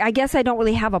guess I don't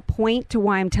really have a point to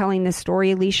why I'm telling this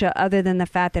story, Alicia, other than the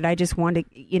fact that I just want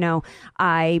to,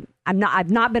 I've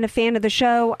not been a fan of the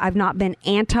show. I've not been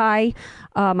anti.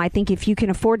 I think if you can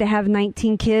afford to have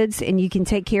 19 kids and you can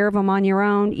take care of them on your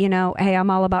own, hey, I'm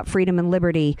all about freedom and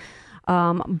liberty.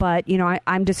 But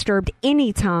I'm disturbed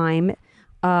anytime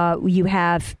you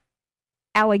have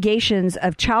allegations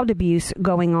of child abuse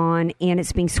going on and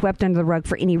it's being swept under the rug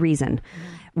for any reason.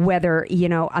 Whether,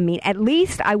 at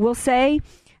least I will say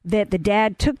that the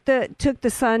dad took the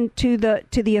son to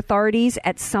the authorities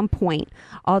at some point,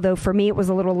 although for me it was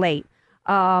a little late.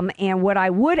 And what I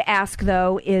would ask,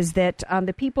 though, is that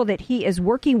the people that he is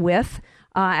working with,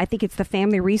 I think it's the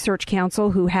Family Research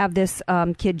Council who have this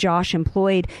kid Josh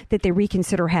employed, that they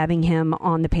reconsider having him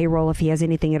on the payroll if he has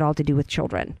anything at all to do with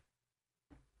children.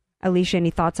 Alicia, any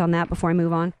thoughts on that before I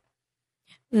move on?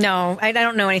 No, I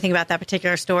don't know anything about that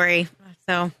particular story.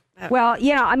 So, well,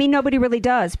 nobody really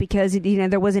does because,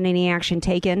 there wasn't any action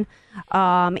taken.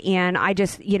 And I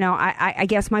just, I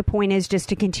guess my point is just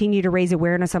to continue to raise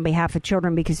awareness on behalf of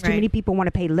children because too many people want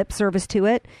to pay lip service to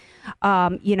it.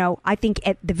 I think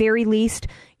at the very least,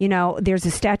 there's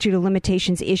a statute of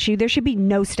limitations issue. There should be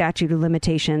no statute of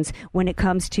limitations when it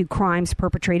comes to crimes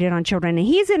perpetrated on children. And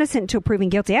he's innocent until proven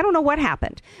guilty. I don't know what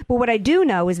happened. But what I do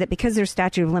know is that because there's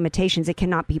statute of limitations, it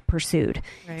cannot be pursued.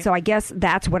 Right. So I guess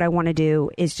that's what I want to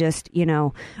do is just,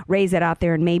 raise it out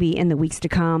there. And maybe in the weeks to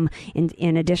come,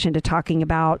 in addition to talking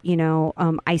about,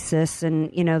 ISIS and,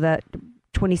 the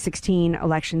 2016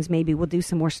 elections, maybe we'll do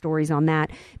some more stories on that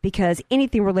because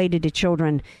anything related to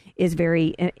children is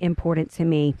very important to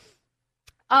me.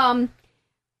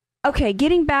 Okay,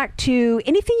 getting back to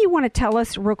anything you want to tell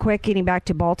us real quick, getting back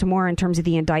to Baltimore in terms of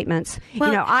the indictments.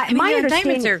 Well, my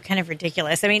indictments are kind of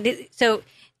ridiculous. So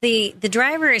the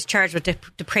driver is charged with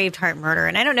depraved heart murder,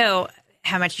 and I don't know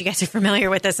how much you guys are familiar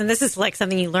with this, and this is like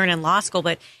something you learn in law school,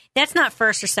 but that's not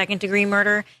first or second degree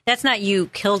murder. That's not you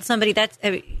killed somebody.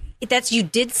 That's you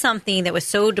did something that was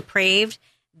so depraved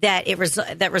that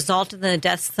that resulted in the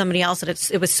death of somebody else.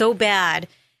 That it was so bad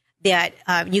that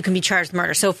you can be charged with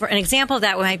murder. So for an example of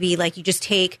that might be like you just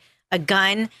take a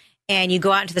gun and you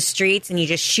go out into the streets and you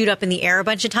just shoot up in the air a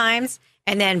bunch of times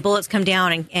and then bullets come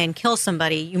down and kill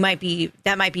somebody.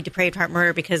 That might be depraved heart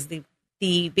murder because the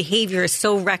the behavior is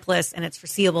so reckless and it's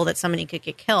foreseeable that somebody could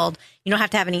get killed. You don't have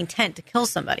to have any intent to kill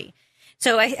somebody.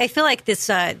 So I feel like this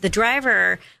the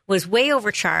driver was way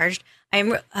overcharged.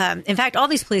 In fact, all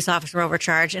these police officers were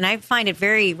overcharged, and I find it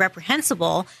very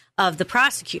reprehensible of the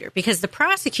prosecutor, because the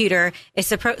prosecutor is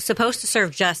supposed to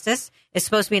serve justice, is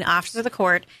supposed to be an officer of the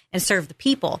court, and serve the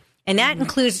people. And that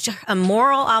includes a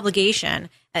moral obligation,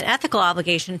 an ethical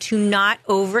obligation to not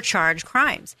overcharge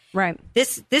crimes. Right.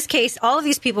 This case, all of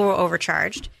these people were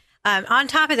overcharged. On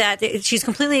top of that, she's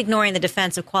completely ignoring the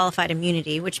defense of qualified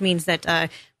immunity, which means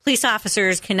that police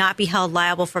officers cannot be held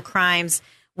liable for crimes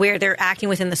where they're acting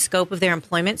within the scope of their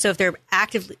employment. So if they're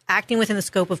acting within the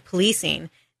scope of policing,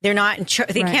 they're not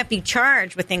they can't be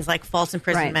charged with things like false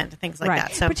imprisonment, things like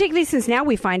that. So particularly since now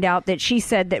we find out that she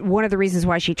said that one of the reasons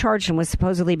why she charged him was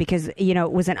supposedly because,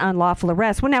 it was an unlawful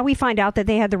arrest. Well, now we find out that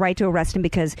they had the right to arrest him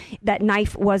because that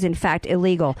knife was in fact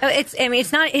illegal.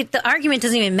 The argument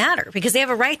doesn't even matter because they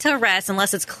have a right to arrest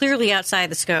unless it's clearly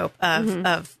outside the scope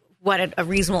of what a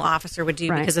reasonable officer would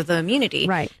do because of the immunity.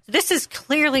 Right. So this is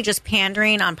clearly just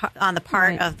pandering on the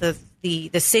part of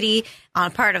the city, on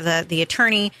part of the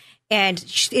attorney. And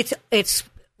it's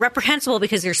reprehensible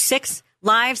because there's 6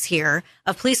 lives here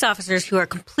of police officers who are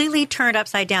completely turned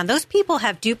upside down. Those people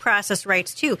have due process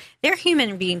rights too. They're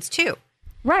human beings too.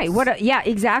 Right. Yeah,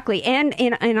 exactly. And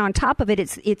on top of it,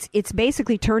 it's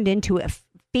basically turned into a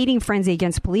feeding frenzy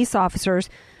against police officers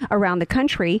around the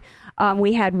country.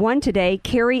 We had one today,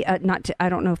 Carrie, I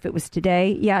don't know if it was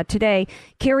today. Yeah, today,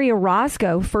 Carrie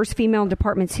Orozco, first female in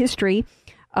department's history,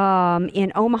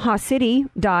 in Omaha City,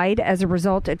 died as a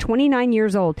result at 29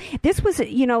 years old. This was,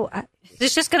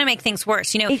 it's just going to make things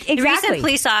worse. Exactly. The reason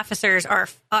police officers are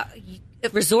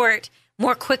resort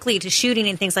more quickly to shooting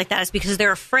and things like that is because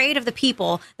they're afraid of the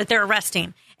people that they're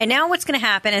arresting. And now what's going to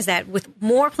happen is that with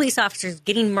more police officers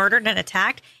getting murdered and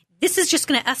attacked, this is just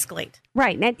going to escalate.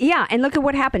 Right. And look at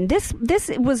what happened. This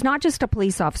was not just a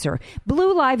police officer.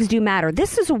 Blue lives do matter.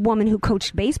 This is a woman who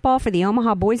coached baseball for the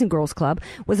Omaha Boys and Girls Club,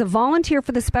 was a volunteer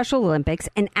for the Special Olympics,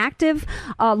 an active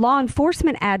law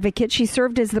enforcement advocate. She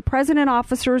served as the president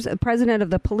of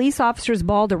the Police Officers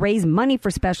Ball to raise money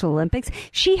for Special Olympics.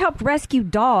 She helped rescue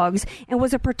dogs and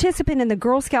was a participant in the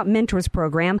Girl Scout Mentors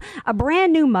program, a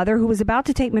brand new mother who was about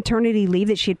to take maternity leave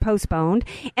that she had postponed,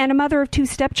 and a mother of 2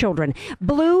 stepchildren.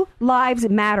 Blue lives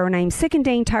matter, and I'm sick and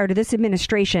dang tired of this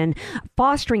administration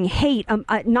fostering hate,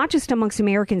 not just amongst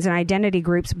Americans and identity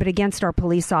groups, but against our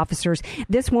police officers.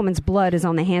 This woman's blood is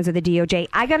on the hands of the DOJ.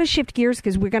 I got to shift gears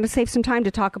because we're going to save some time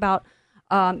to talk about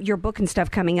your book and stuff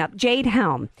coming up. Jade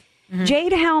Helm. Mm-hmm.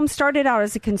 Jade Helm started out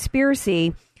as a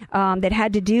conspiracy that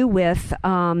had to do with,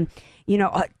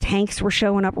 tanks were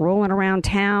showing up, rolling around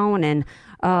town, and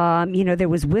there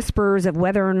was whispers of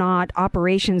whether or not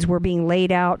operations were being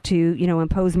laid out to,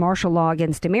 impose martial law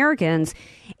against Americans.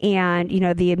 And,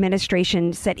 the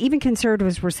administration said, even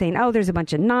conservatives were saying, oh, there's a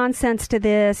bunch of nonsense to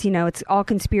this. It's all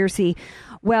conspiracy.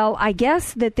 Well, I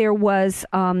guess that there was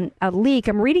a leak.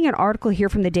 I'm reading an article here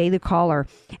from the Daily Caller,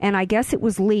 and I guess it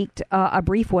was leaked, a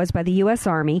brief was by the U.S.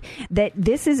 Army, that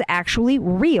this is actually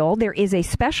real. There is a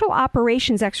special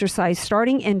operations exercise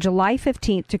starting in July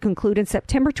 15th to conclude in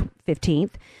September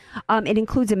 15th. It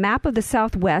includes a map of the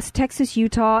Southwest, Texas,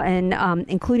 Utah, and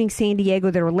including San Diego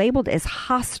that are labeled as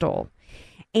hostile.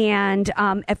 And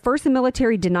at first the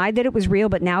military denied that it was real,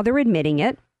 but now they're admitting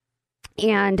it.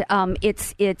 And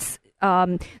it's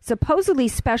supposedly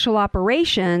special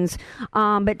operations,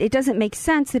 but it doesn't make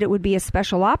sense that it would be a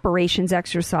special operations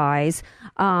exercise,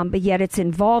 but yet it's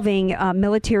involving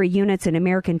military units in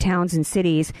American towns and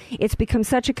cities. It's become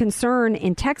such a concern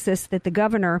in Texas that the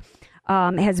governor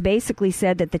has basically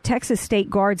said that the Texas State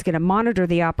Guard's going to monitor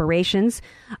the operations,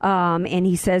 and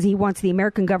he says he wants the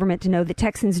American government to know that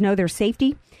Texans know their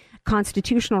safety,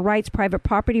 constitutional rights, private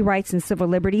property rights, and civil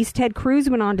liberties. Ted Cruz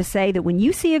went on to say that when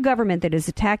you see a government that is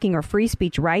attacking our free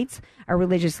speech rights, our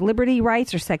religious liberty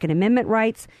rights, or Second Amendment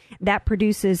rights, that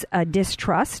produces a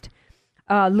distrust.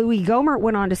 Louis Gohmert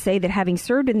went on to say that having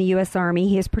served in the U.S. Army,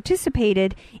 he has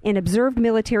participated in observed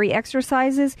military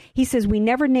exercises. He says we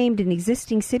never named an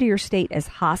existing city or state as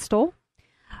hostile.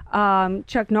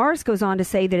 Chuck Norris goes on to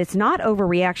say that it's not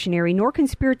overreactionary nor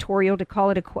conspiratorial to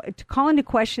call into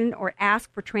question or ask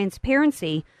for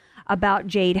transparency about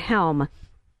Jade Helm.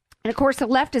 And of course, the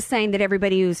left is saying that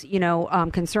everybody who's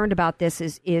concerned about this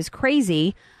is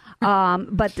crazy.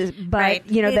 But right.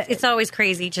 It's always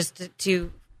crazy just to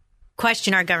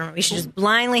question our government. We should just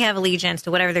blindly have allegiance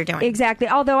to whatever they're doing. Exactly.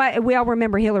 Although we all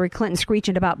remember Hillary Clinton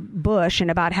screeching about Bush and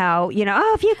about how,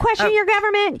 if you question your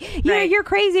government, you're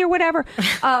crazy or whatever.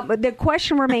 The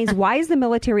question remains, why is the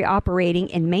military operating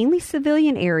in mainly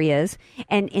civilian areas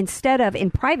and instead of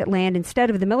in private land, instead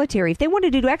of the military? If they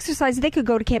wanted to do exercise, they could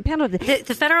go to Camp Pendleton.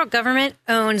 The federal government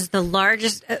owns the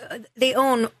largest, they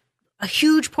own a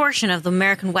huge portion of the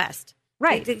American West.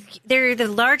 Right. They're the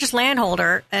largest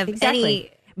landholder of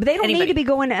any. But they don't anybody. need to be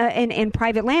going in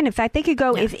private land. In fact, they could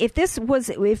go if this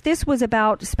was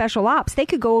about special ops, they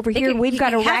could go over here. We've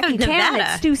got Iraqi town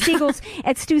at Stu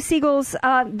Siegel's.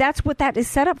 That's what that is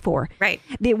set up for. Right.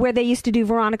 Where they used to do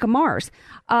Veronica Mars.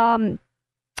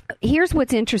 Here's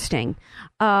what's interesting.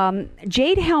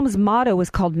 Jade Helm's motto is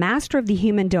called Master of the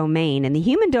Human Domain. And the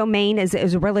human domain is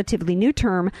a relatively new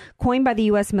term coined by the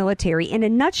U.S. military. In a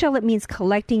nutshell, it means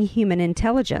collecting human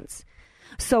intelligence.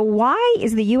 So why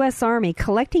is the U.S. Army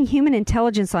collecting human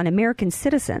intelligence on American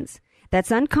citizens?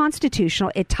 That's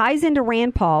unconstitutional. It ties into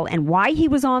Rand Paul and why he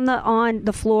was on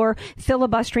the floor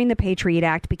filibustering the Patriot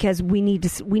Act, because we need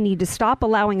to stop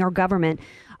allowing our government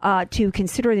to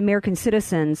consider the American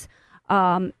citizens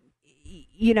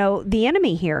the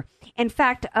enemy here. In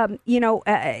fact,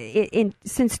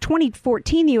 since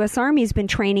 2014, the U.S. Army has been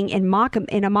training in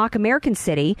a mock American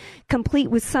city, complete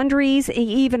with sundries,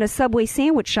 even a Subway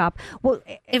sandwich shop. Well,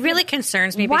 it really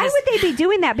concerns me. Why would they be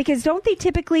doing that? Because don't they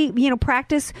typically,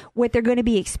 practice what they're going to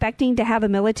be expecting to have a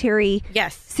military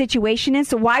situation in?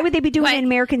 So why would they be doing it in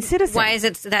American citizens? Why is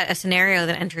it that a scenario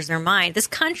that enters their mind? This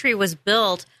country was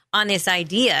built on this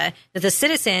idea that the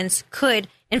citizens could,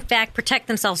 in fact, protect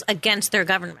themselves against their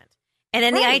government. And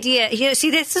then the idea,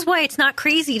 this is why it's not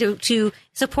crazy to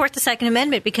support the Second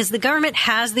Amendment, because the government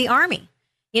has the army.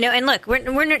 And look, you're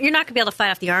not going to be able to fight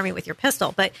off the army with your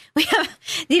pistol, but we have,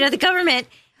 the government.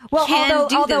 Well, can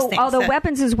do those things. although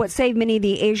weapons is what saved many of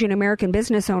the Asian American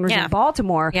business owners in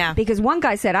Baltimore. Yeah. Because one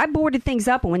guy said, I boarded things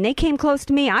up, and when they came close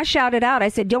to me, I shouted out. I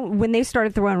said, "Don't!" When they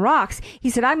started throwing rocks,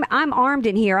 he said, "I'm armed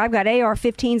in here. I've got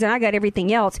AR-15s and I got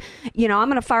everything else. I'm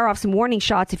going to fire off some warning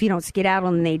shots if you don't skedaddle."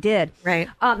 And they did. Right.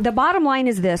 The bottom line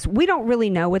is this: we don't really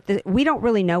know what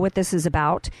this is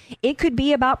about. It could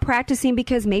be about practicing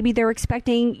because maybe they're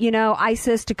expecting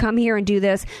ISIS to come here and do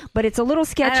this, but it's a little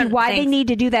sketchy why they need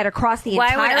to do that across the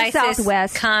entire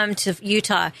Southwest. Come to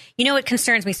Utah. What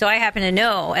concerns me? So I happen to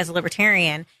know, as a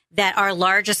libertarian, that our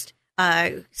largest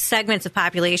segments of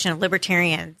population of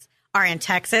libertarians are in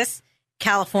Texas,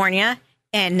 California,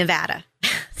 and Nevada.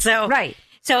 So and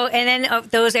then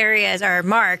those areas are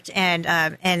marked, and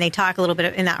they talk a little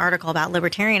bit in that article about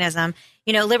libertarianism.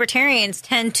 Libertarians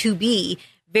tend to be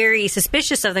very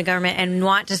suspicious of the government and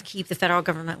want to keep the federal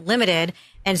government limited,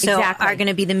 and so are going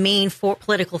to be the main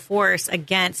political force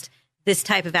against this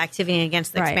type of activity,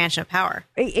 against the expansion of power.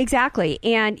 Exactly.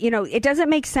 And, it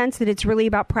doesn't make sense that it's really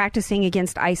about practicing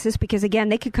against ISIS, because, again,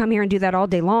 they could come here and do that all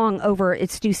day long over at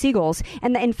Stu Siegel's.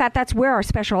 And, in fact, that's where our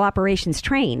special operations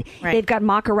train. Right. They've got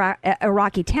mock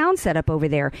Iraqi town set up over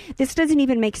there. This doesn't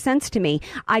even make sense to me.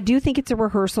 I do think it's a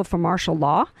rehearsal for martial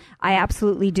law. I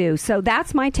absolutely do. So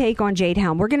that's my take on Jade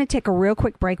Helm. We're going to take a real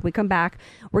quick break. We come back.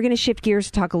 We're going to shift gears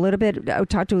to talk a little bit,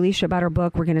 talk to Alicia about her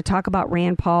book. We're going to talk about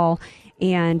Rand Paul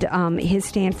and his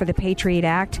stand for the Patriot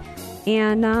Act,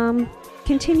 and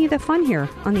continue the fun here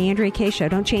on the Andrea Kaye Show.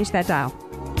 Don't change that dial.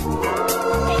 When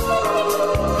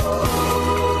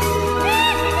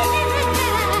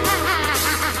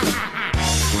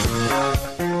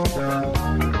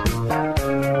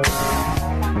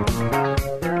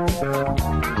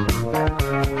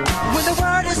the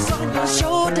world is on your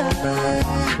shoulder,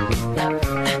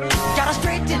 gotta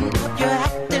straighten up your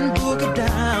act and boogie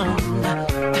down.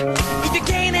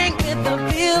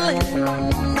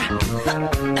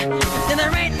 Then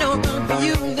there ain't no room for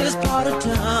you in this part of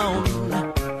town.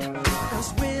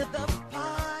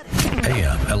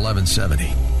 AM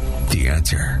 1170, The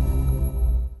Answer.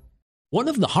 One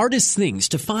of the hardest things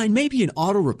to find may be an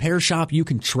auto repair shop you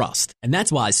can trust. And that's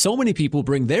why so many people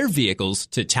bring their vehicles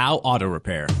to Tao Auto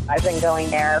Repair. I've been going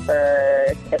there for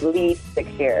at least 6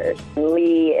 years.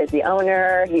 Lee is the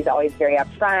owner. He's always very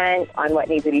upfront on what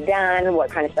needs to be done, what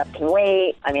kind of stuff can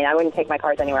wait. I mean, I wouldn't take my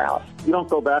cars anywhere else. You don't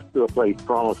go back to a place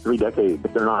for almost 3 decades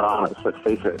if they're not honest. Let's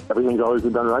face it. Everything's always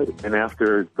been done right. And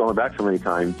after going back so many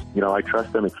times, I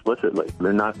trust them explicitly.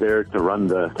 They're not there to run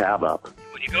the tab up.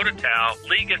 When you go to Tao,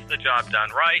 Lee gets the job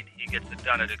done right, he gets it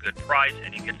done at a good price,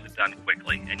 and he gets it done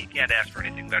quickly. And you can't ask for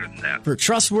anything better than that. For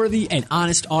trustworthy and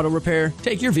honest auto repair,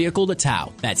 take your vehicle to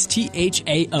Tao. That's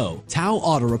T-H-A-O. Tao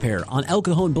Auto Repair on El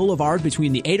Cajon Boulevard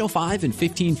between the 805 and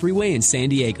 15 freeway in San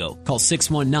Diego. Call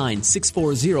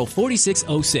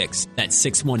 619-640-4606. That's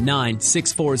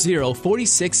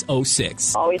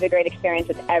 619-640-4606. Always a great experience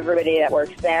with everybody that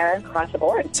works there across the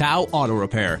board. Tao Auto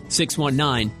Repair,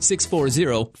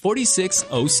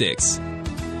 619-640-4606.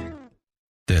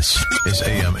 This is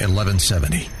AM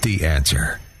 1170, The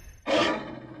Answer.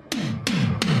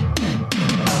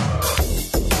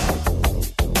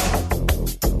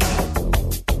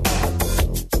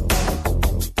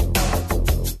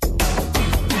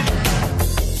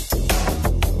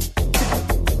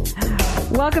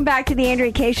 Welcome back to the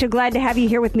Andrea Kaye Show. Glad to have you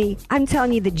here with me. I'm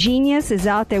telling you, the genius is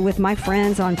out there with my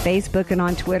friends on Facebook and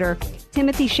on Twitter.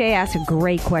 Timothy Shea asked a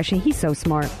great question. He's so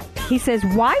smart. He says,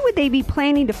 why would they be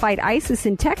planning to fight ISIS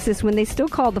in Texas when they still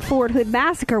call the Fort Hood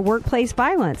massacre workplace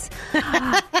violence?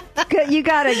 You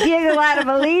got a giggle out of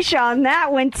Alicia on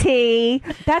that one, T.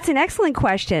 That's an excellent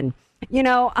question. You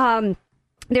know,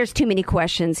 there's too many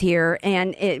questions here,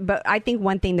 but I think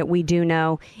one thing that we do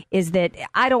know is that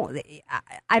I don't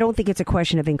think it's a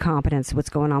question of incompetence what's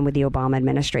going on with the Obama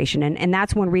administration, and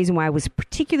that's one reason why I was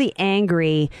particularly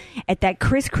angry at that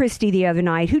Chris Christie the other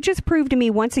night, who just proved to me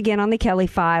once again on the Kelly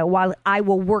file, while I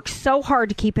will work so hard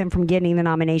to keep him from getting the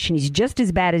nomination, he's just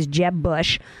as bad as Jeb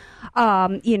Bush.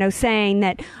 Saying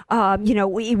that,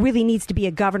 it really needs to be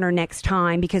a governor next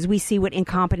time because we see what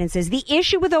incompetence is. The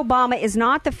issue with Obama is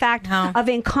not the fact of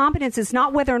incompetence. It's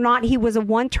not whether or not he was a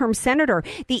one-term senator.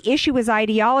 The issue is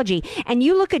ideology. And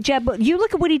you look at you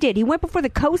look at what he did. He went before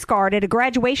the Coast Guard at a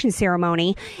graduation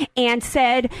ceremony and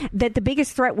said that the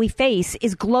biggest threat we face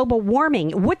is global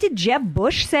warming. What did Jeb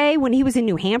Bush say when he was in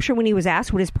New Hampshire when he was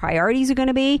asked what his priorities are going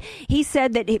to be? He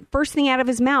said that first thing out of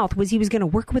his mouth was he was going to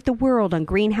work with the world on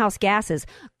greenhouse gases.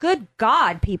 Good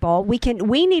God, people, we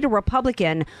need a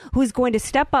Republican who's going to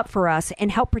step up for us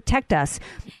and help protect us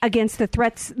against the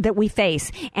threats that we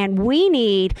face. And we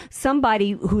need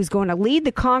somebody who's going to lead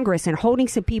the Congress in holding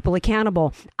some people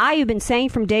accountable. I have been saying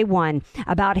from day one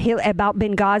about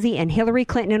Benghazi and Hillary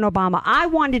Clinton and Obama. I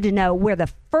wanted to know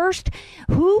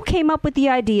who came up with the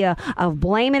idea of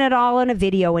blaming it all on a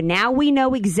video, and now we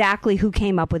know exactly who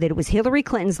came up with it. It was Hillary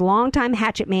Clinton's longtime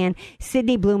hatchet man,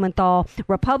 Sidney Blumenthal.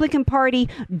 Republican Party,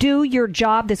 do your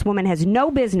job. This woman has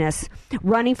no business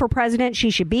running for president. She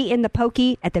should be in the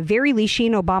pokey. At the very least, she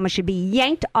and Obama should be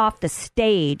yanked off the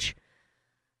stage.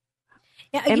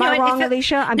 Yeah, Am I wrong,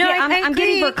 Alicia? I'm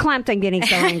getting verklempt. I'm getting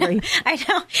so angry. I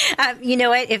know. You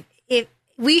know what? If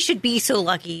we should be so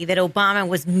lucky that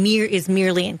Obama is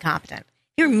merely incompetent.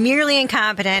 You're merely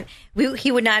incompetent.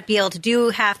 He would not be able to do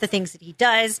half the things that he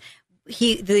does.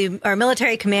 Our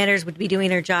military commanders would be doing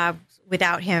their job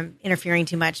without him interfering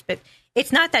too much. But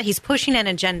it's not that he's pushing an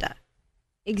agenda.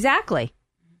 Exactly.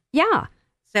 Yeah.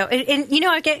 So,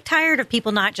 I get tired of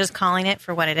people not just calling it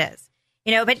for what it is.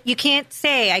 But you can't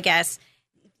say, I guess.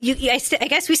 I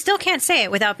guess we still can't say it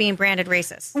without being branded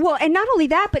racist. Well, and not only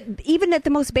that, but even at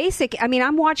the most basic,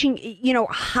 I'm watching,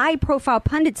 high-profile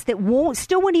pundits that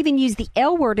still won't even use the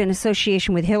L word in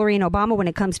association with Hillary and Obama when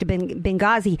it comes to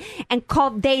Benghazi, and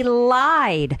they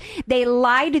lied. They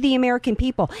lied to the American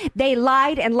people. They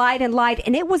lied and lied and lied,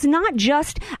 and it was not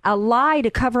just a lie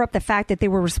to cover up the fact that they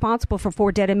were responsible for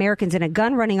 4 dead Americans in a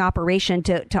gun-running operation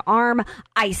to arm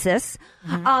ISIS,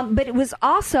 but it was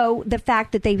also the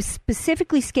fact that they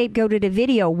specifically scapegoated a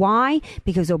video. Why?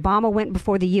 Because Obama went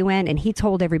before the UN and he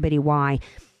told everybody why.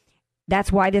 That's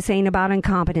why this ain't about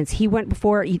incompetence. He went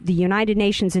before the United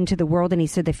Nations into the world and he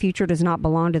said the future does not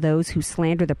belong to those who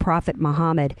slander the Prophet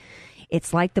Muhammad.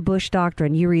 It's like the Bush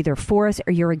doctrine. You're either for us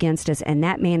or you're against us. And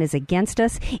that man is against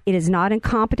us. It is not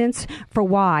incompetence for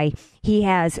why he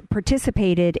has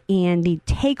participated in the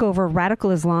takeover of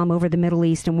radical Islam over the Middle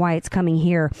East and why it's coming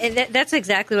here. And that's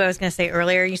exactly what I was going to say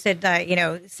earlier. You said,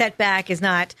 setback is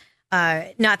not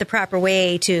the proper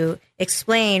way to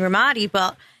explain Ramadi.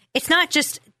 But it's not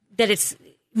just that it's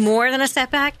more than a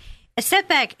setback. A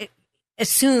setback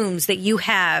assumes that you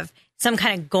have some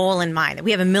kind of goal in mind, that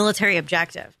we have a military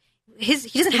objective. He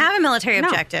doesn't have a military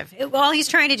objective. All he's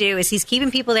trying to do is he's keeping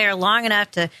people there long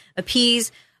enough to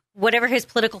appease whatever his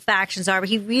political factions are, but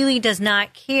he really does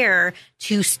not care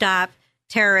to stop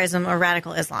terrorism or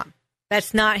radical Islam.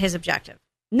 That's not his objective.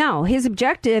 No, his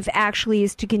objective actually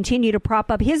is to continue to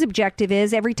prop up. His objective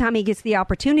is every time he gets the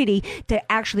opportunity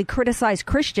to actually criticize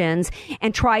Christians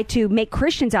and try to make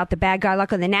Christians out the bad guy,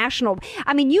 like on the national.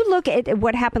 I mean, you look at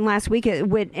what happened last week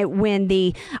when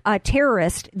the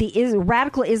terrorist, the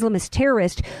radical Islamist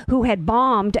terrorist who had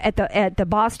bombed at the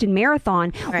Boston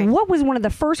Marathon. Right. What was one of the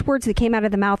first words that came out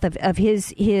of the mouth of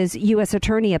his U.S.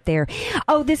 attorney up there?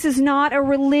 Oh, this is not a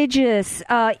religious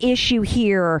issue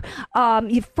here.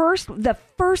 The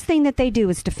first thing that they do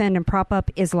is defend and prop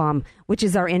up Islam, which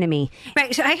is our enemy.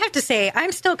 Right. So I have to say,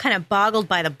 I'm still kind of boggled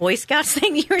by the Boy Scouts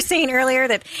thing you were saying earlier,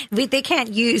 that they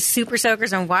can't use super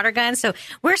soakers and water guns. So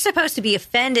we're supposed to be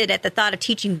offended at the thought of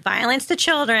teaching violence to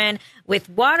children with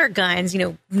water guns,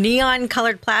 neon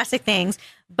colored plastic things.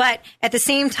 But at the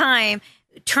same time,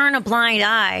 turn a blind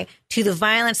eye to the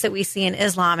violence that we see in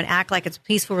Islam and act like it's a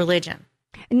peaceful religion.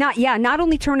 Not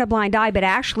only turn a blind eye, but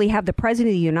actually have the President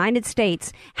of the United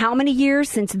States, how many years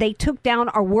since they took down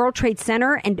our World Trade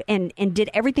Center and did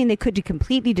everything they could to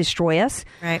completely destroy us,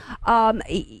 right?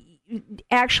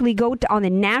 Actually go on the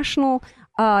National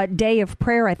Day of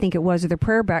Prayer, I think it was, or the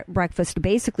prayer breakfast,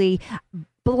 basically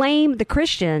blame the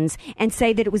Christians and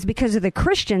say that it was because of the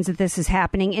Christians that this is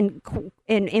happening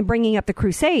in bringing up the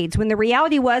Crusades, when the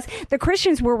reality was the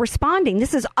Christians were responding.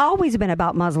 This has always been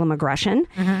about Muslim aggression.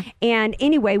 Mm-hmm. And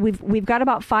anyway, we've got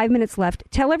about 5 minutes left.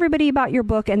 Tell everybody about your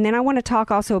book, and then I want to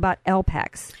talk also about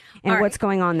LPEX and what's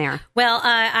going on there. Well,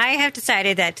 I have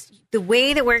decided that the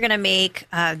way that we're going to make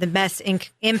the best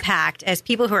impact as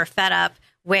people who are fed up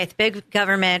with big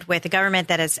government, with a government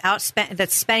that is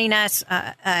that's spending us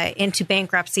into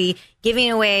bankruptcy,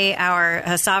 giving away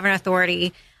our sovereign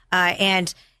authority,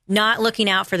 and not looking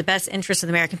out for the best interests of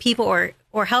the American people,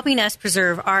 or helping us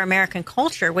preserve our American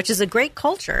culture, which is a great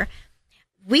culture.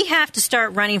 We have to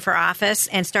start running for office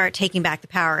and start taking back the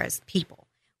power as people.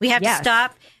 We have to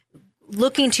stop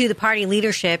looking to the party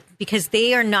leadership, because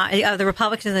they are not, the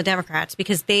Republicans and the Democrats,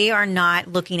 because they are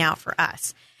not looking out for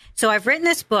us. So I've written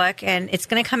this book, and it's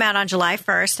going to come out on July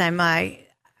 1st.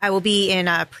 I will be in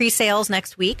pre-sales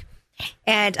next week,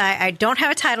 and I don't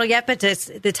have a title yet, but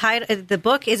the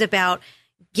book is about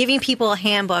giving people a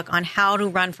handbook on how to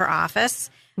run for office.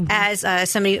 Mm-hmm. As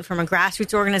somebody from a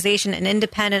grassroots organization, an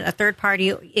independent, a third party.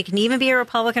 It can even be a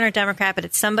Republican or Democrat, but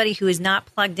it's somebody who is not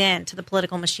plugged in to the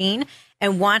political machine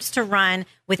and wants to run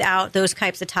without those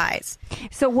types of ties.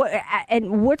 So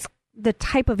what's the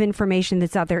type of information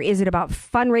that's out there? Is it about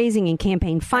fundraising and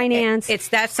campaign finance?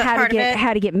 That's part of it.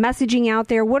 How to get messaging out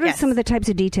there? What are some of the types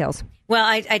of details? Well,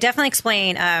 I definitely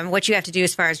explain what you have to do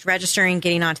as far as registering,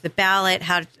 getting onto the ballot,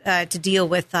 how to deal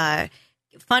with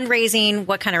fundraising,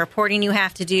 what kind of reporting you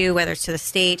have to do, whether it's to the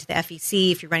state, to the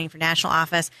FEC, if you're running for national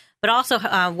office, but also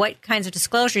what kinds of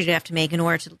disclosures you have to make in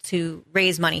order to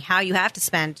raise money, how you have to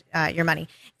spend your money.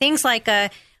 Things like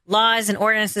laws and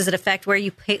ordinances that affect where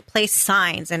you place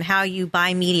signs and how you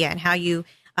buy media and how you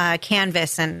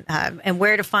canvass and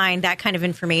where to find that kind of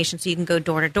information. So you can go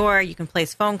door to door, you can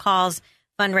place phone calls,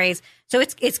 fundraise. So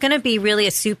it's going to be really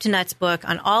a soup to nuts book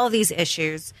on all of these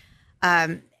issues.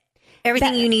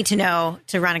 Everything you need to know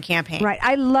to run a campaign. Right.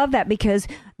 I love that, because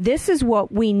this is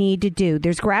what we need to do.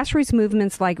 There's grassroots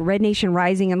movements like Red Nation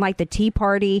Rising and like the Tea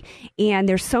Party. And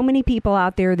there's so many people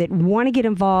out there that want to get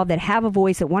involved, that have a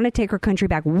voice, that want to take our country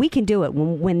back. We can do it.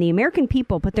 When the American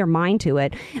people put their mind to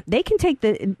it, they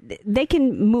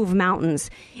can move mountains.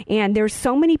 And there's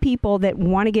so many people that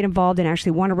want to get involved and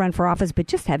actually want to run for office, but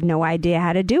just have no idea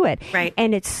how to do it. Right.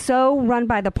 And it's so run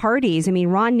by the parties. I mean,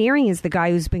 Ron Nearing is the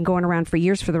guy who's been going around for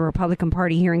years for the Republican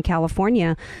Party here in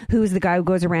California, who's the guy who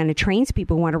goes around and trains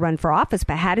people who want to run for office.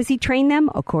 But how does he train them?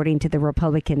 According to the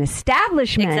Republican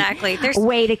establishment. Exactly. There's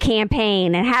way to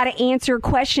campaign and how to answer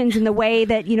questions in the way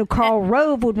that, Karl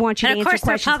Rove would want you to answer questions.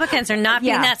 And of course, the Republicans are not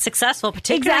being that successful,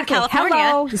 particularly in California.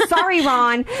 Hello. Sorry,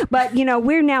 Ron. But,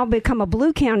 we're now become a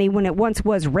blue county when it once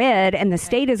was red, and the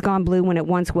state has gone blue when it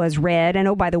once was red. And,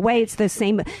 oh, by the way, it's the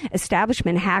same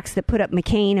establishment hacks that put up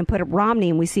McCain and put up Romney,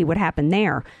 and we see what happened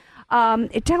there.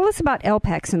 Tell us about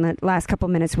LPEX in the last couple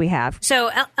minutes we have. So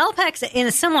LPEX, in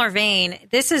a similar vein,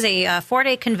 this is a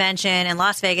 4-day convention in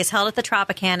Las Vegas held at the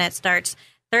Tropicana. It starts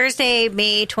Thursday,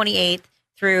 May 28th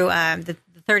through the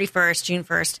 31st, June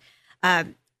 1st.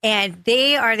 And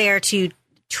they are there to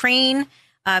train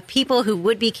people who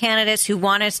would be candidates who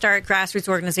want to start grassroots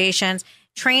organizations,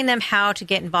 train them how to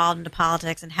get involved into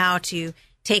politics and how to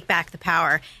take back the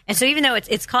power. And so even though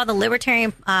it's called the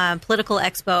Libertarian Political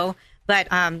Expo, but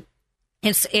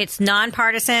it's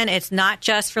nonpartisan. It's not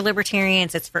just for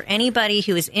libertarians. It's for anybody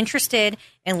who is interested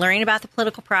in learning about the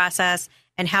political process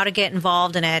and how to get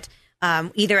involved in it,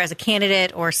 either as a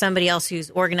candidate or somebody else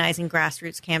who's organizing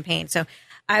grassroots campaigns. So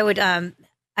I would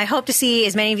I hope to see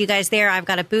as many of you guys there. I've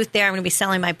got a booth there. I'm going to be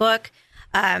selling my book.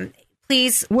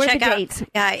 Please check out. Dates?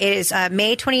 It is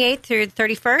May 28th through the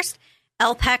 31st.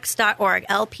 LPEX.org.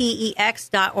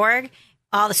 LPEX.org.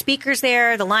 All the speakers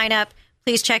there, the lineup.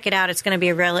 Please check it out. It's going to be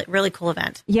a really, really cool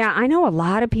event. Yeah, I know a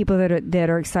lot of people that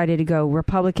are excited to go.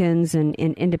 Republicans and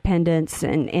independents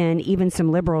and even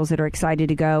some liberals that are excited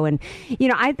to go. And,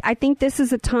 I think this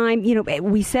is a time,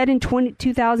 we said in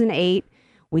 2008,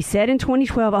 we said in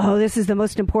 2012, oh, this is the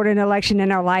most important election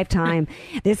in our lifetime.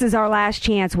 This is our last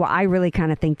chance. Well, I really kind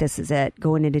of think this is it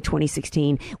going into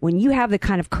 2016. When you have the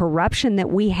kind of corruption that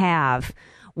we have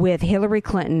with Hillary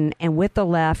Clinton and with the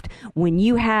left, when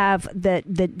you have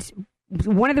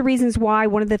one of the reasons why,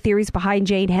 one of the theories behind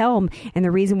Jade Helm and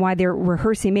the reason why they're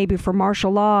rehearsing maybe for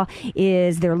martial law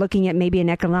is they're looking at maybe an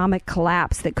economic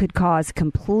collapse that could cause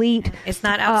complete... It's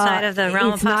not outside of the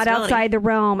realm of possibility. It's not outside the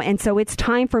realm. And so it's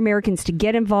time for Americans to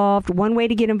get involved. One way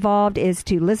to get involved is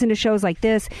to listen to shows like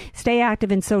this, stay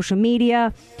active in social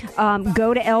media,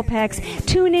 go to LPEX.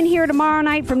 Tune in here tomorrow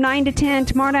night from 9 to 10.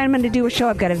 Tomorrow night I'm going to do a show.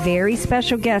 I've got a very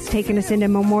special guest taking us into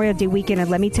Memorial Day weekend. And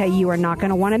let me tell you, you are not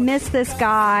going to want to miss this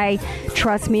guy.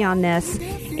 Trust me on this.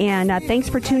 And thanks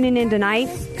for tuning in tonight.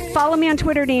 Follow me on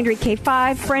Twitter at Andrea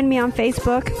K5. Friend me on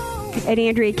Facebook at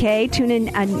Andrea K. Tune in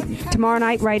tomorrow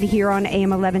night right here on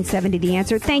AM 1170 The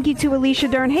Answer. Thank you to Alicia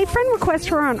Dern. Hey, friend request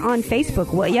her on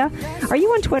Facebook, will ya? Are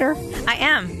you on Twitter? I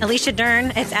am. Alicia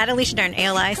Dern. It's at Alicia Dern.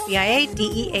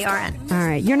 ALICIADEARN. All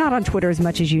right. You're not on Twitter as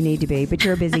much as you need to be, but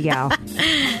you're a busy gal.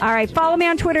 All right. Follow me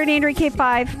on Twitter at Andrea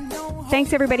K5.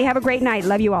 Thanks, everybody. Have a great night.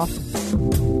 Love you all.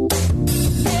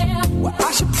 Well,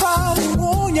 I should probably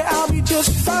warn you, I'll be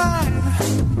just fine.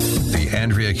 The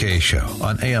Andrea Kaye Show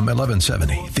on AM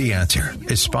 1170. The Answer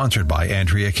is sponsored by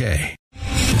Andrea Kaye.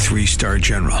 3-star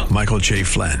General Michael J.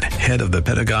 Flynn, head of the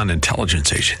Pentagon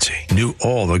Intelligence Agency, knew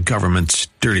all the government's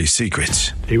dirty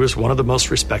secrets. He was one of the most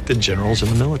respected generals in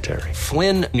the military.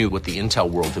 Flynn knew what the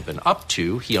intel world had been up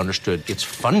to. He understood its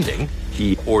funding.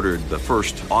 He ordered the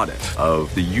first audit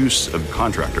of the use of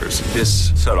contractors.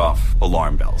 This set off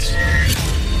alarm bells.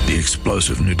 The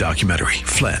explosive new documentary,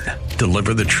 Flynn,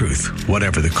 Deliver the Truth,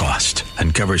 Whatever the Cost,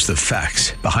 uncovers the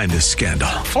facts behind this scandal.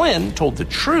 Flynn told the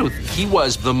truth. He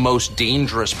was the most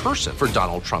dangerous person for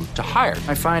Donald Trump to hire.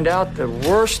 I find out the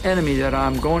worst enemy that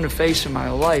I'm going to face in my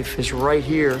life is right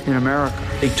here in America.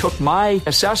 They took my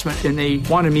assessment and they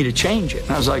wanted me to change it.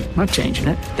 And I was like, I'm not changing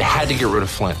it. They had to get rid of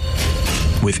Flynn.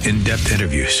 With in-depth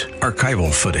interviews,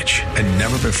 archival footage, and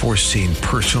never-before-seen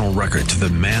personal records of the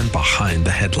man behind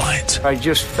the headlines. I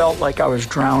just felt like I was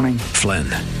drowning. Flynn,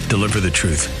 Deliver the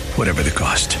Truth, Whatever the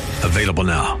Cost. Available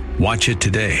now. Watch it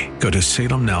today. Go to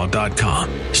salemnow.com.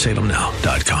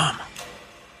 salemnow.com.